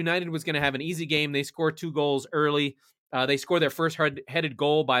like United was going to have an easy game. They scored 2 goals early. They scored their first headed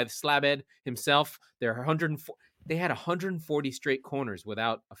goal by Slabhead himself. They had 140 straight corners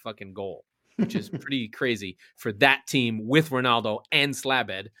without a fucking goal, which is pretty crazy for that team with Ronaldo and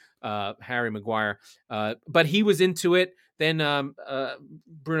Slabhead, Harry Maguire. But he was into it. Then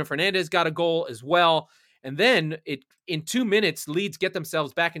Bruno Fernandes got a goal as well. And then in 2 minutes, Leeds get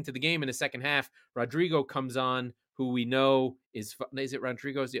themselves back into the game in the second half. Rodrigo comes on, who we know is it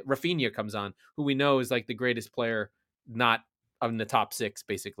Rodrigo's? Yeah, Rafinha comes on, who we know is like the greatest player, not in the top 6,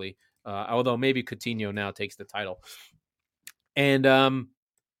 basically. Although maybe Coutinho now takes the title. And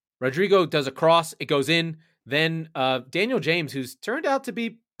Rodrigo does a cross. It goes in. Then Daniel James, who's turned out to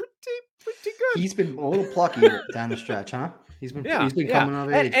be pretty good. He's been a little plucky down the stretch, huh? He's been coming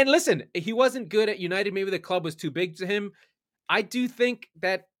of age. And listen, he wasn't good at United. Maybe the club was too big to him. I do think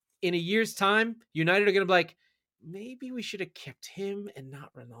that in a year's time, United are going to be like, maybe we should have kept him and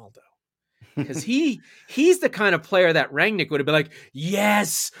not Ronaldo. Because he's the kind of player that Rangnick would have been like,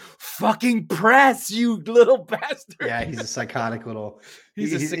 yes, fucking press, you little bastard. Yeah, he's a psychotic little.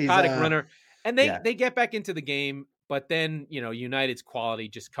 He's a psychotic runner. And they get back into the game, but then, United's quality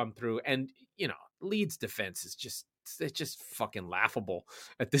just come through. And, Leeds defense is just fucking laughable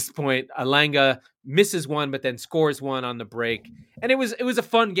at this point. Alanga misses one, but then scores one on the break. And it was a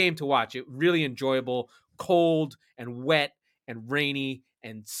fun game to watch. It really enjoyable, cold and wet and rainy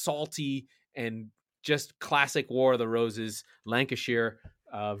and salty and just classic War of the Roses, Lancashire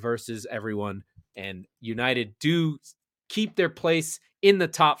versus everyone. And United do keep their place in the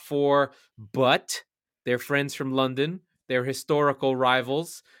top 4, but their friends from London, their historical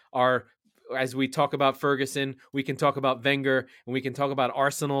rivals, are, as we talk about Ferguson, we can talk about Wenger, and we can talk about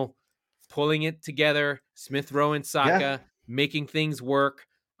Arsenal pulling it together, Smith Rowe and Saka, making things work.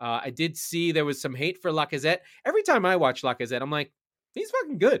 I did see there was some hate for Lacazette. Every time I watch Lacazette, I'm like, he's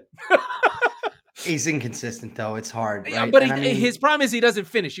fucking good. He's inconsistent though. It's hard, Yeah, right? but And I mean, his problem is he doesn't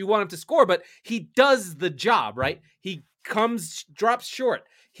finish. You want him to score, but he does the job, right? He drops short.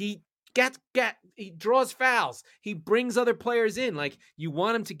 He he draws fouls. He brings other players in. Like, you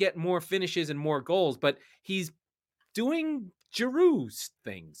want him to get more finishes and more goals, but he's doing Giroud's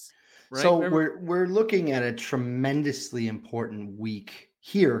things, right? so we're looking at a tremendously important week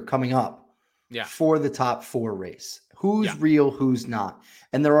here coming up for the top 4 race. Who's real, who's not?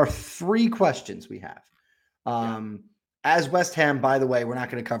 And there are 3 questions we have. As West Ham, by the way, we're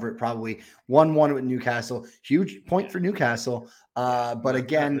not going to cover it probably. 1-1 with Newcastle. Huge point for Newcastle. But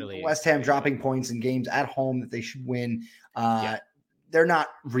again, really West Ham dropping points in games at home that they should win. They're not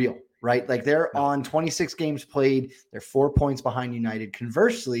real, right? Like, they're on 26 games played. They're 4 points behind United.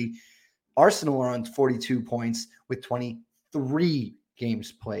 Conversely, Arsenal are on 42 points with 23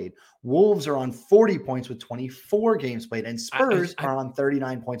 games played. Wolves are on 40 points with 24 games played, and Spurs are on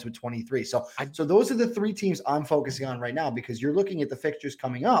 39 points with 23. So those are the 3 teams I'm focusing on right now, because you're looking at the fixtures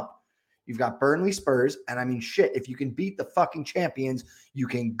coming up. You've got Burnley, Spurs, and I mean, shit, if you can beat the fucking champions, you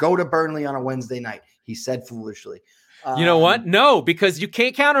can go to Burnley on a Wednesday night, he said foolishly. You know what? No, because you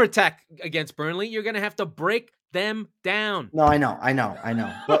can't counterattack against Burnley. You're going to have to break them down. No, I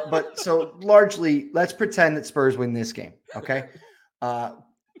know. But so largely, let's pretend that Spurs win this game, okay?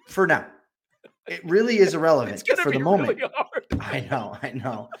 For now, it really is irrelevant for the moment. Really hard. I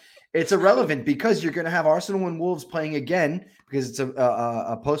know. It's irrelevant because you're going to have Arsenal and Wolves playing again, because it's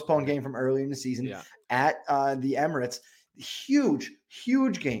a postponed game from earlier in the season at the Emirates. Huge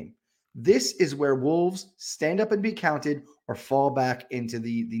game. This is where Wolves stand up and be counted, or fall back into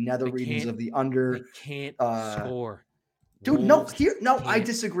the nether regions of the under. They can't score. Dude, I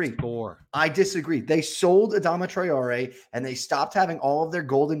disagree. I disagree. They sold Adama Traore, and they stopped having all of their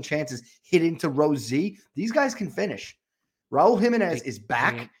golden chances hit into row Z. These guys can finish. Raul Jimenez is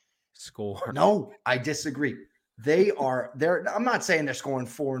back. Score. No, I disagree. I'm not saying they're scoring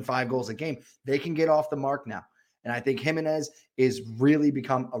 4 and 5 goals a game. They can get off the mark now. And I think Jimenez is really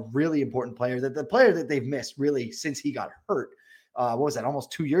become a really important player, that the player that they've missed really since he got hurt. What was that?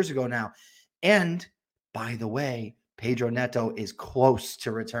 Almost 2 years ago now. And by the way, Pedro Neto is close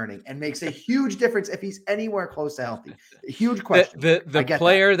to returning and makes a huge difference if he's anywhere close to healthy. A huge question. The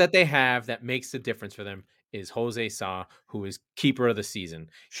player that they have that makes the difference for them is Jose Sa, who is keeper of the season.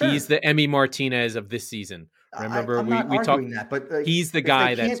 Sure. He's the Emi Martinez of this season. Remember, I'm not arguing that, but he's the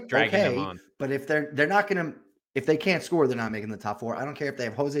guy that's dragging them on. But if they're not going to, if they can't score, they're not making the top 4. I don't care if they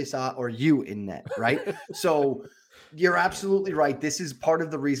have Jose Sa or you in net, right? So you're absolutely right. This is part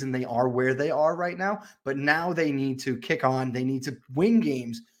of the reason they are where they are right now. But now they need to kick on. They need to win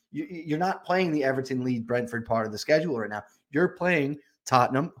games. You're not playing the Everton, Leeds, Brentford part of the schedule right now. You're playing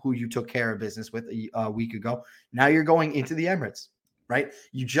Tottenham, who you took care of business with a week ago. Now you're going into the Emirates, right?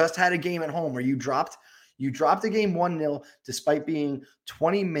 You just had a game at home where you dropped the game 1-0 despite being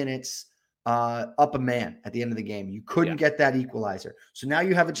 20 minutes up a man at the end of the game. You couldn't get that equalizer. So now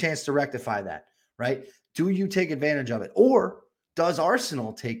you have a chance to rectify that, right? Do you take advantage of it? Or does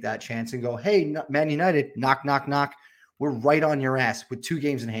Arsenal take that chance and go, hey, Man United, knock, knock, knock. We're right on your ass with 2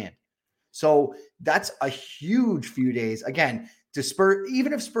 games in hand. So that's a huge few days. Again, to Spurs,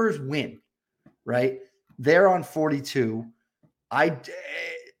 even if Spurs win, right? They're on 42.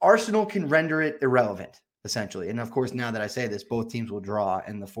 Arsenal can render it irrelevant, essentially. And of course, now that I say this, both teams will draw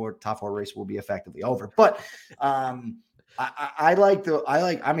and the top 4 race will be effectively over. But I'm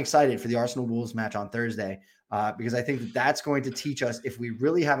excited for the Arsenal Wolves match on Thursday because I think that's going to teach us if we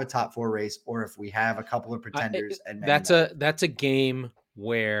really have a top 4 race or if we have a couple of pretenders. That's a game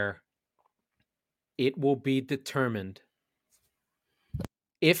where it will be determined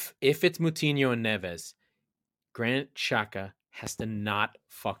if it's Moutinho and Neves. Granit Xhaka has to not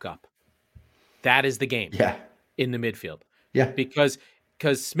fuck up. That is the game. In the midfield. Because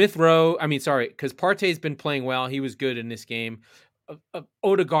because Partey's been playing well. He was good in this game.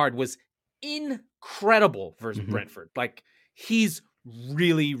 Odegaard was incredible versus Brentford. Like, he's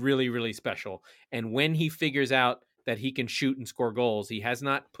really, really, really special. And when he figures out that he can shoot and score goals, he has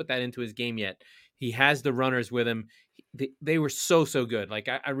not put that into his game yet. He has the runners with him. They were so good. Like,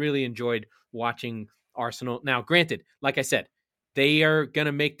 I really enjoyed watching Arsenal. Now, granted, like I said, they are going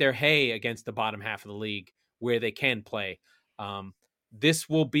to make their hay against the bottom half of the league where they can play. This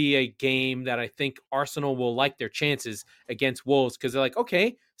will be a game that I think Arsenal will like their chances against Wolves because they're like,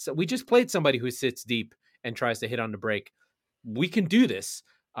 okay, so we just played somebody who sits deep and tries to hit on the break. We can do this,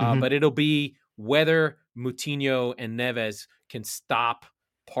 but it'll be whether Moutinho and Neves can stop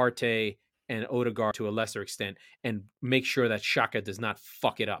Partey and Odegaard to a lesser extent, and make sure that Xhaka does not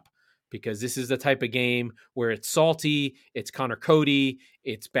fuck it up. Because this is the type of game where it's salty, it's Connor Cody,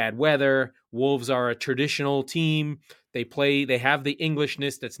 it's bad weather. Wolves are a traditional team. They have the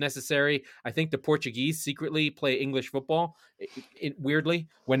Englishness that's necessary. I think the Portuguese secretly play English football, weirdly,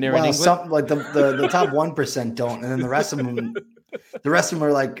 when they're in England. Some like the top 1% don't, and then the rest of them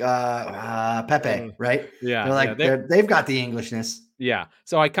are like Pepe, right? Yeah, they're like they've got the Englishness. Yeah,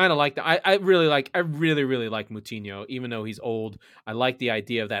 so I kind of like that. I really like Moutinho, even though he's old. I like the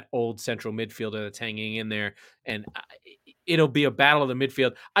idea of that old central midfielder that's hanging in there, and it'll be a battle of the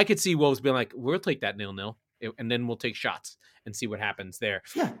midfield. I could see Wolves being like, "We'll take that 0-0, and then we'll take shots and see what happens there."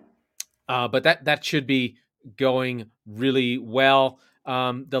 Yeah, but that should be going really well.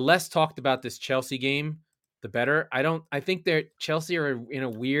 The less talked about this Chelsea game, the better. I think Chelsea are in a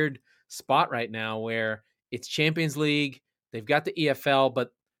weird spot right now where it's Champions League. They've got the EFL,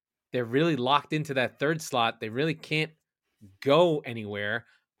 but they're really locked into that third slot. They really can't go anywhere.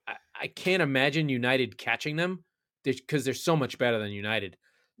 I can't imagine United catching them because they're so much better than United.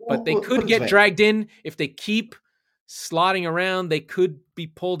 But they could get dragged in if they keep slotting around. They could be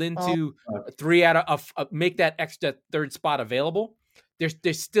pulled into 3 out of make that extra third spot available.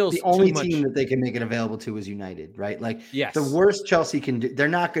 There's still the only team that they can make it available to is United, right? Like, yes. The worst Chelsea can do, they're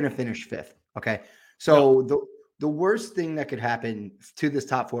not going to finish 5th. Okay, so the worst thing that could happen to this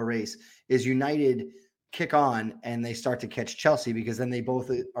top 4 race is United kick on and they start to catch Chelsea, because then they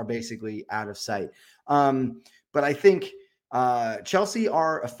both are basically out of sight. But I think Chelsea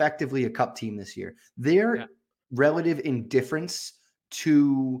are effectively a cup team this year. Their relative indifference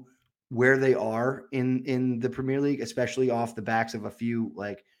to where they are in the Premier League, especially off the backs of a few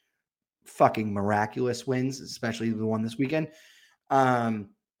like fucking miraculous wins, especially the one this weekend,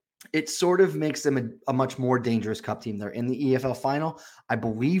 it sort of makes them a much more dangerous cup team. They're in the EFL final. I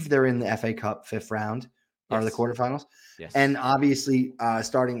believe they're in the FA Cup 5th round or the quarterfinals. Yes. And obviously,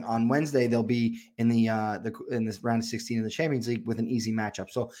 starting on Wednesday, they'll be in in this round of 16 of the Champions League with an easy matchup.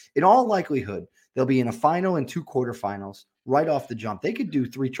 So in all likelihood, they'll be in a final and 2 quarterfinals right off the jump. They could do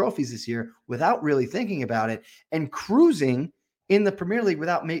 3 trophies this year without really thinking about it and cruising in the Premier League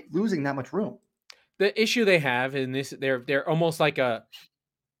without losing that much room. The issue they have in this, they're almost like a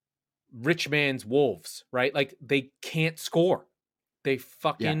rich man's Wolves, right? Like they can't score. They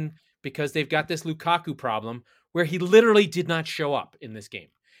fucking because they've got this Lukaku problem where he literally did not show up in this game.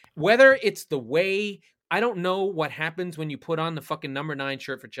 Whether it's the way, I don't know what happens when you put on the fucking number 9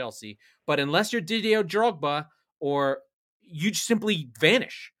 shirt for Chelsea, but unless you're Didier Drogba, or you just simply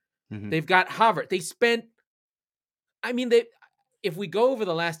vanish. Mm-hmm. They've got Havertz. They spent, if we go over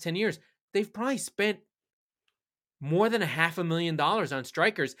the last 10 years, they've probably spent more than $500,000 on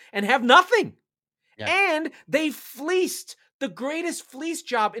strikers and have nothing. Yeah. And they fleeced the greatest fleece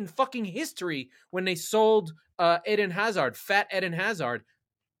job in fucking history when they sold Eden Hazard, fat Eden Hazard.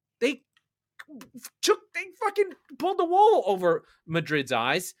 They fucking pulled the wool over Madrid's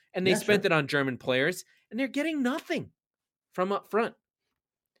eyes, and they spent it on German players, and they're getting nothing from up front.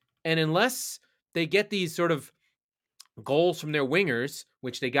 And unless they get these sort of goals from their wingers,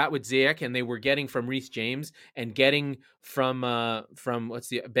 which they got with Ziyech and they were getting from Reece James and getting from what's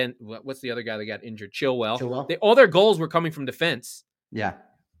the other guy that got injured? Chilwell. All their goals were coming from defense. Yeah.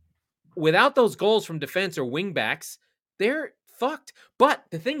 Without those goals from defense or wing backs, they're fucked. But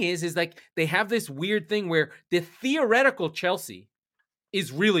the thing is like they have this weird thing where the theoretical Chelsea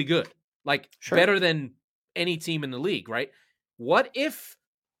is really good. Like better than any team in the league, right? What if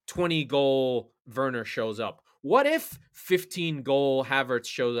 20-goal Werner shows up? What if 15-goal Havertz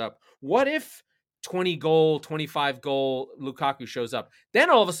shows up? What if 20-goal, 25-goal Lukaku shows up? Then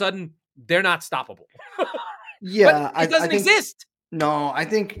all of a sudden, they're not stoppable. Yeah. But it doesn't exist. No, I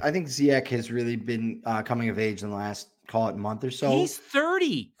think Ziyech has really been coming of age in the last, call it, month or so. He's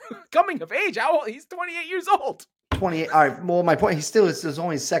 30. Coming of age? How old? He's 28 years old. 28. All right. Well, my point, it's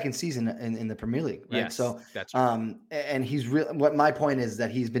only his second season in the Premier League, right? Yes, so that's true. And he's really, what my point is that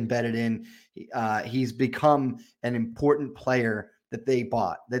he's been bedded in. He's become an important player that they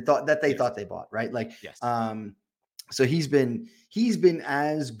bought. They thought they bought, right? Like, so he's been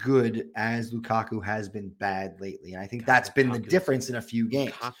as good as Lukaku has been bad lately. And I think that's been the difference in a few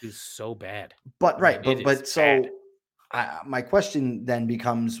games. Lukaku's so bad. But but so my question then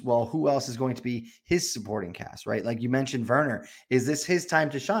becomes, well, who else is going to be his supporting cast, right? Like you mentioned, Werner. Is this his time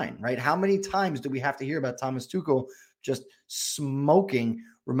to shine, right? How many times do we have to hear about Thomas Tuchel just smoking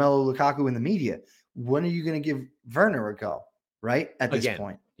Romelu Lukaku in the media? When are you going to give Werner a go, right? At this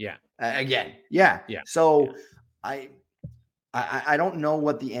point. Yeah. Again. Yeah. So I don't know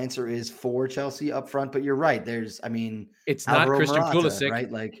what the answer is for Chelsea up front, but you're right. It's not Christian Pulisic, right?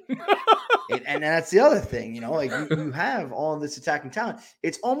 Like And that's the other thing, like you have all this attacking talent.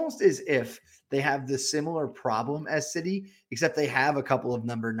 It's almost as if they have the similar problem as City, except they have a couple of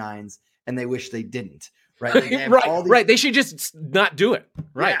number 9s and they wish they didn't. Right. Like they have all these. Right. They should just not do it.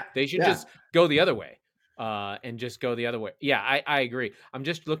 Right. Yeah, They should just go the other way. And just go the other way. Yeah, I agree. I'm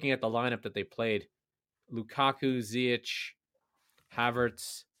just looking at the lineup that they played. Lukaku, Ziyech,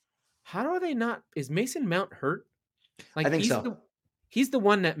 Havertz. How are they not? Is Mason Mount hurt? Like, I think so. He's the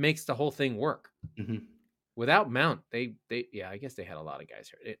one that makes the whole thing work. Mm-hmm. Without Mount, I guess they had a lot of guys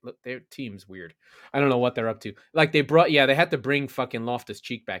hurt. Their team's weird. I don't know what they're up to. Like they had to bring fucking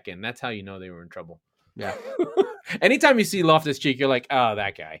Loftus-Cheek back in. That's how you know they were in trouble. Yeah. Anytime you see Loftus-Cheek, you're like, oh,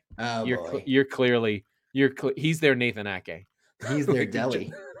 that guy. Oh, you're clearly he's their Nathan Ake. He's their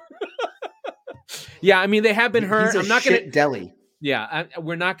Deli. Yeah, I mean they have been hurt. I'm not gonna Deli. Yeah,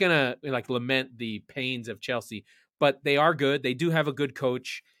 we're not gonna lament the pains of Chelsea, but they are good. They do have a good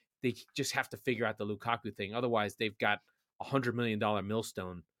coach. They just have to figure out the Lukaku thing. Otherwise, they've got $100 million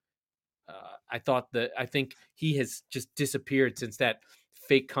millstone. I think he has just disappeared since that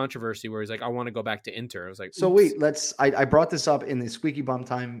fake controversy where he's like, I want to go back to Inter. I was like, oops. So wait, I brought this up in the Squeaky Bum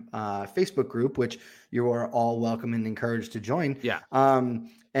Time Facebook group, which you are all welcome and encouraged to join. Yeah.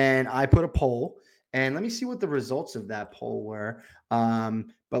 And I put a poll, and let me see what the results of that poll were.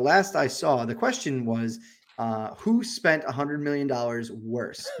 But last I saw, the question was, who spent $100 million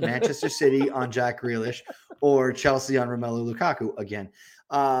worse, Manchester City on Jack Grealish or Chelsea on Romelu Lukaku again?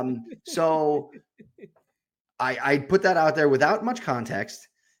 So I put that out there without much context,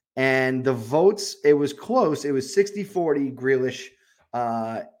 and the votes, it was close. It was 60-40 Grealish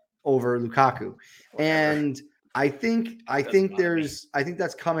over Lukaku. Whatever. And I think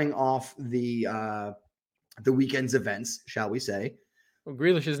that's coming off the weekend's events, shall we say. Well,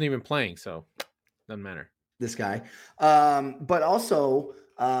 Grealish isn't even playing, so doesn't matter. This guy. But also,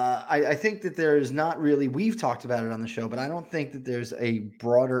 I think that there's not really, we've talked about it on the show, but I don't think that there's a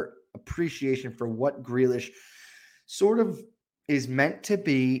broader appreciation for what Grealish sort of is meant to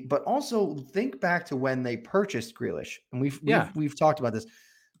be. But also think back to when they purchased Grealish, and we've talked about this.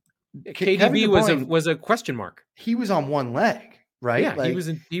 KDB was a question mark. He was on one leg, right? Yeah,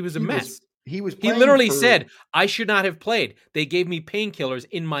 he was a mess. He literally said, I should not have played. They gave me painkillers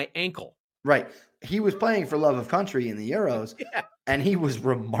in my ankle. Right. He was playing for love of country in the Euros, and he was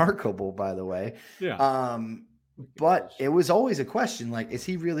remarkable, by the way. Yeah. But it was always a question, like, is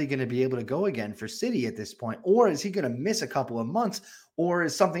he really going to be able to go again for City at this point? Or is he going to miss a couple of months? Or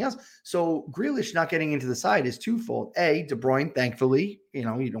is something else? So Grealish not getting into the side is twofold. A, De Bruyne, thankfully, you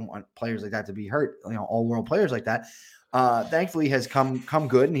don't want players like that to be hurt, all-world players like that. Thankfully has come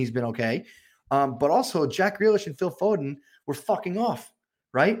good, and he's been okay. But also Jack Grealish and Phil Foden were fucking off,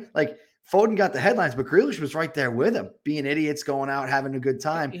 right? Like, Foden got the headlines, but Grealish was right there with him, being idiots, going out, having a good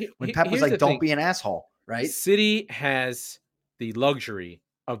time. When Pep was like, don't be an asshole, right? City has the luxury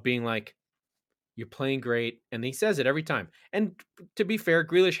of being like, you're playing great. And he says it every time. And to be fair,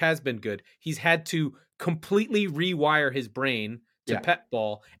 Grealish has been good. He's had to completely rewire his brain to Pep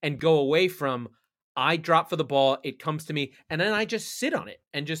ball and go away from, I drop for the ball, it comes to me, and then I just sit on it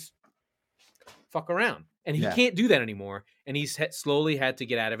and just fuck around. And he can't do that anymore. And he's slowly had to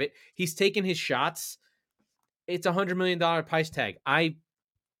get out of it. He's taken his shots. It's $100 million price tag. I'm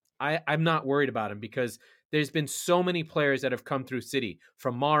not worried about him because there's been so many players that have come through City,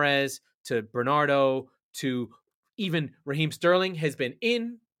 from Mahrez to Bernardo to even Raheem Sterling has been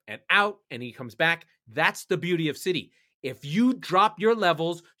in and out, and he comes back. That's the beauty of City. If you drop your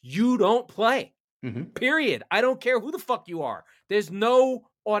levels, you don't play. Mm-hmm. Period. I don't care who the fuck you are. There's no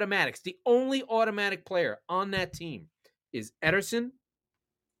automatics. The only automatic player on that team is Ederson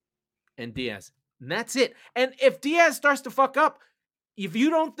and Diaz. And that's it. And if Diaz starts to fuck up, if you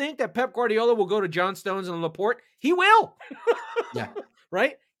don't think that Pep Guardiola will go to John Stones and Laporte, he will. Yeah.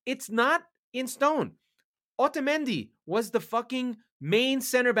 Right? It's not in stone. Otamendi was the fucking main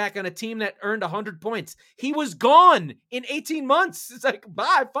center back on a team that earned 100 points. He was gone in 18 months. It's like,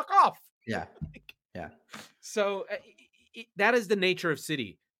 bye, fuck off. Yeah. Yeah. So that is the nature of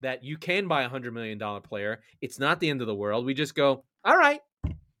City, that you can buy $100 million player. It's not the end of the world. We just go, all right,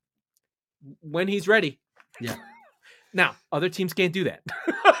 when he's ready. Yeah. Now, other teams can't do that.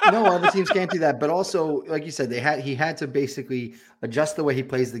 No, other teams can't do that. But also, like you said, he had to basically adjust the way he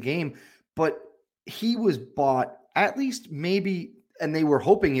plays the game. But he was bought, at least maybe, and they were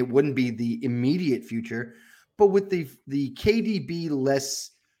hoping it wouldn't be the immediate future, but with the KDB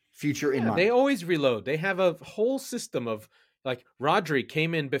less future in mind. They always reload. They have a whole system of, like, Rodri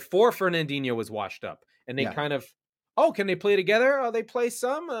came in before Fernandinho was washed up, and they kind of, can they play together? Oh, they play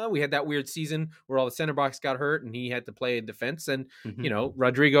some. We had that weird season where all the center backs got hurt and he had to play in defense. And,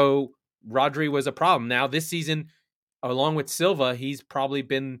 Rodrigo Rodri was a problem. Now this season, along with Silva, he's probably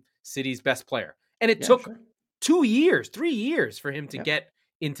been City's best player. And it took 3 years for him to get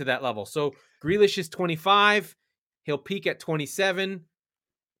into that level. So Grealish is 25. He'll peak at 27.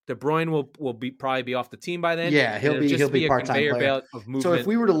 De Bruyne will probably be off the team by then. Yeah, he'll be a part-time player. Of movement. So if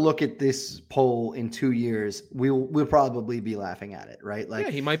we were to look at this poll in 2 years, we'll probably be laughing at it, right? Like,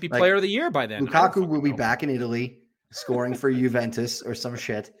 he might be player of the year by then. Lukaku will be back in Italy scoring for Juventus or some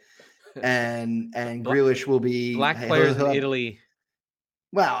shit, and Grealish will be black players in Italy.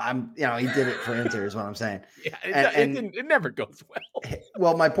 Well, he did it for Inter, is what I'm saying. Yeah, it never goes well.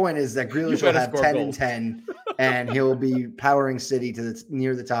 Well, my point is that Grealish will have 10 and 10, and he'll be powering City to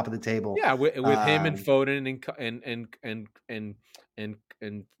near the top of the table. Yeah, with him and Foden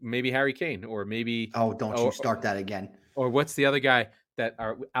and maybe Harry Kane, or maybe you start that again. Or what's the other guy that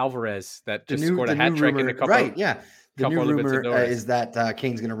Alvarez that just scored a hat trick in a couple? Right, yeah. The new rumor is that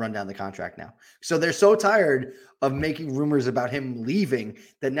Kane's going to run down the contract now. So they're so tired of making rumors about him leaving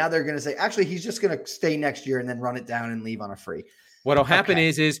that now they're going to say, actually, he's just going to stay next year and then run it down and leave on a free. What'll happen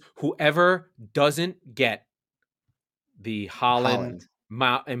is whoever doesn't get the Haaland.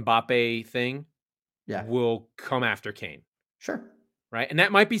 Mbappe thing will come after Kane. Sure. Right? And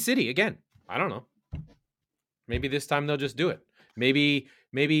that might be City again. I don't know. Maybe this time they'll just do it. Maybe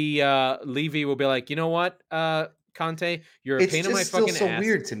Levy will be like, you know what, Conte, you're a pain in my fucking ass. It's still so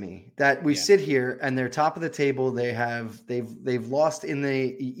weird to me that we sit here and they're top of the table. They've lost in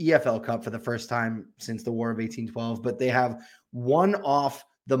the EFL Cup for the first time since the War of 1812, but they have won off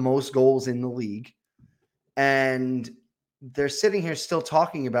the most goals in the league, and they're sitting here still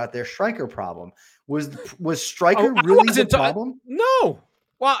talking about their striker problem. Was striker really the problem? No.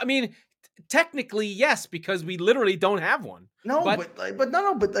 Well, I mean, technically yes, because we literally don't have one. No, but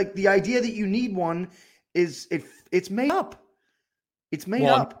like the idea that you need one is it's made up. It's made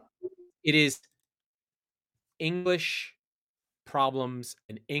up. It is English problems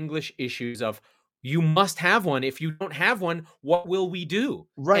and English issues of you must have one. If you don't have one, what will we do?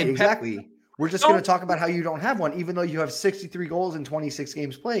 Right, exactly. We're just going to talk about how you don't have one, even though you have 63 goals in 26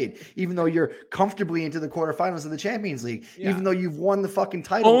 games played, even though you're comfortably into the quarterfinals of the Champions League, even though you've won the fucking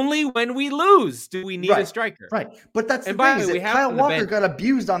title. Only when we lose do we need a striker. Right. But that's the thing, is that Kyle Walker got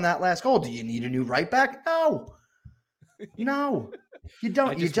abused on that last goal. Do you need a new right back? No. No. You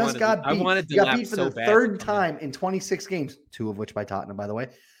don't. You just got beat. You got beat for the third time in 26 games, 2 of which by Tottenham, by the way.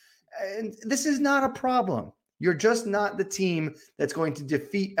 And this is not a problem. You're just not the team that's going to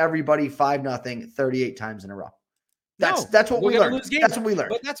defeat everybody 5-0 38 times in a row. That's what we learned. That's what we learned.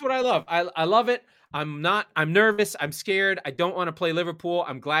 But that's what I love. I love it. I'm nervous. I'm scared. I don't want to play Liverpool.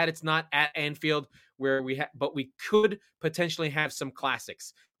 I'm glad it's not at Anfield where but we could potentially have some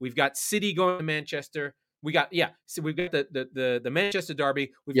classics. We've got City going to Manchester. So we've got the Manchester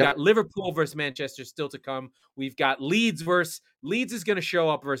derby. We've got Liverpool versus Manchester still to come. We've got Leeds is going to show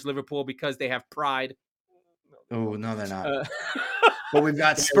up versus Liverpool because they have pride. Oh, no, they're not. But we've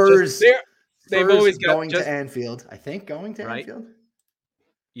got Spurs. They've always going to Anfield. I think going to Anfield.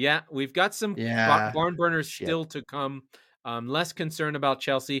 Yeah, we've got some barn burners still to come. Less concerned about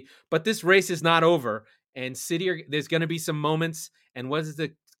Chelsea, but this race is not over. And City, there's going to be some moments. And what is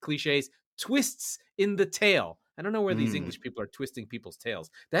the cliches? Twists in the tail. I don't know where these English people are twisting people's tails.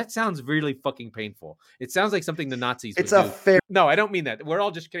 That sounds really fucking painful. It sounds like something the Nazis would do. No, I don't mean that. We're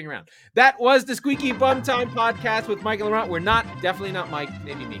all just kidding around. That was the Squeaky Bum Time podcast with Mike and Laurent. We're definitely not Mike,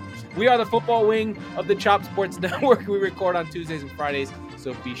 maybe me. We are the football wing of the Chop Sports Network. We record on Tuesdays and Fridays,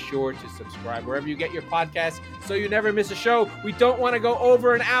 so be sure to subscribe wherever you get your podcasts so you never miss a show. We don't want to go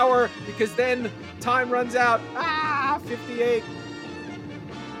over an hour because then time runs out. 58.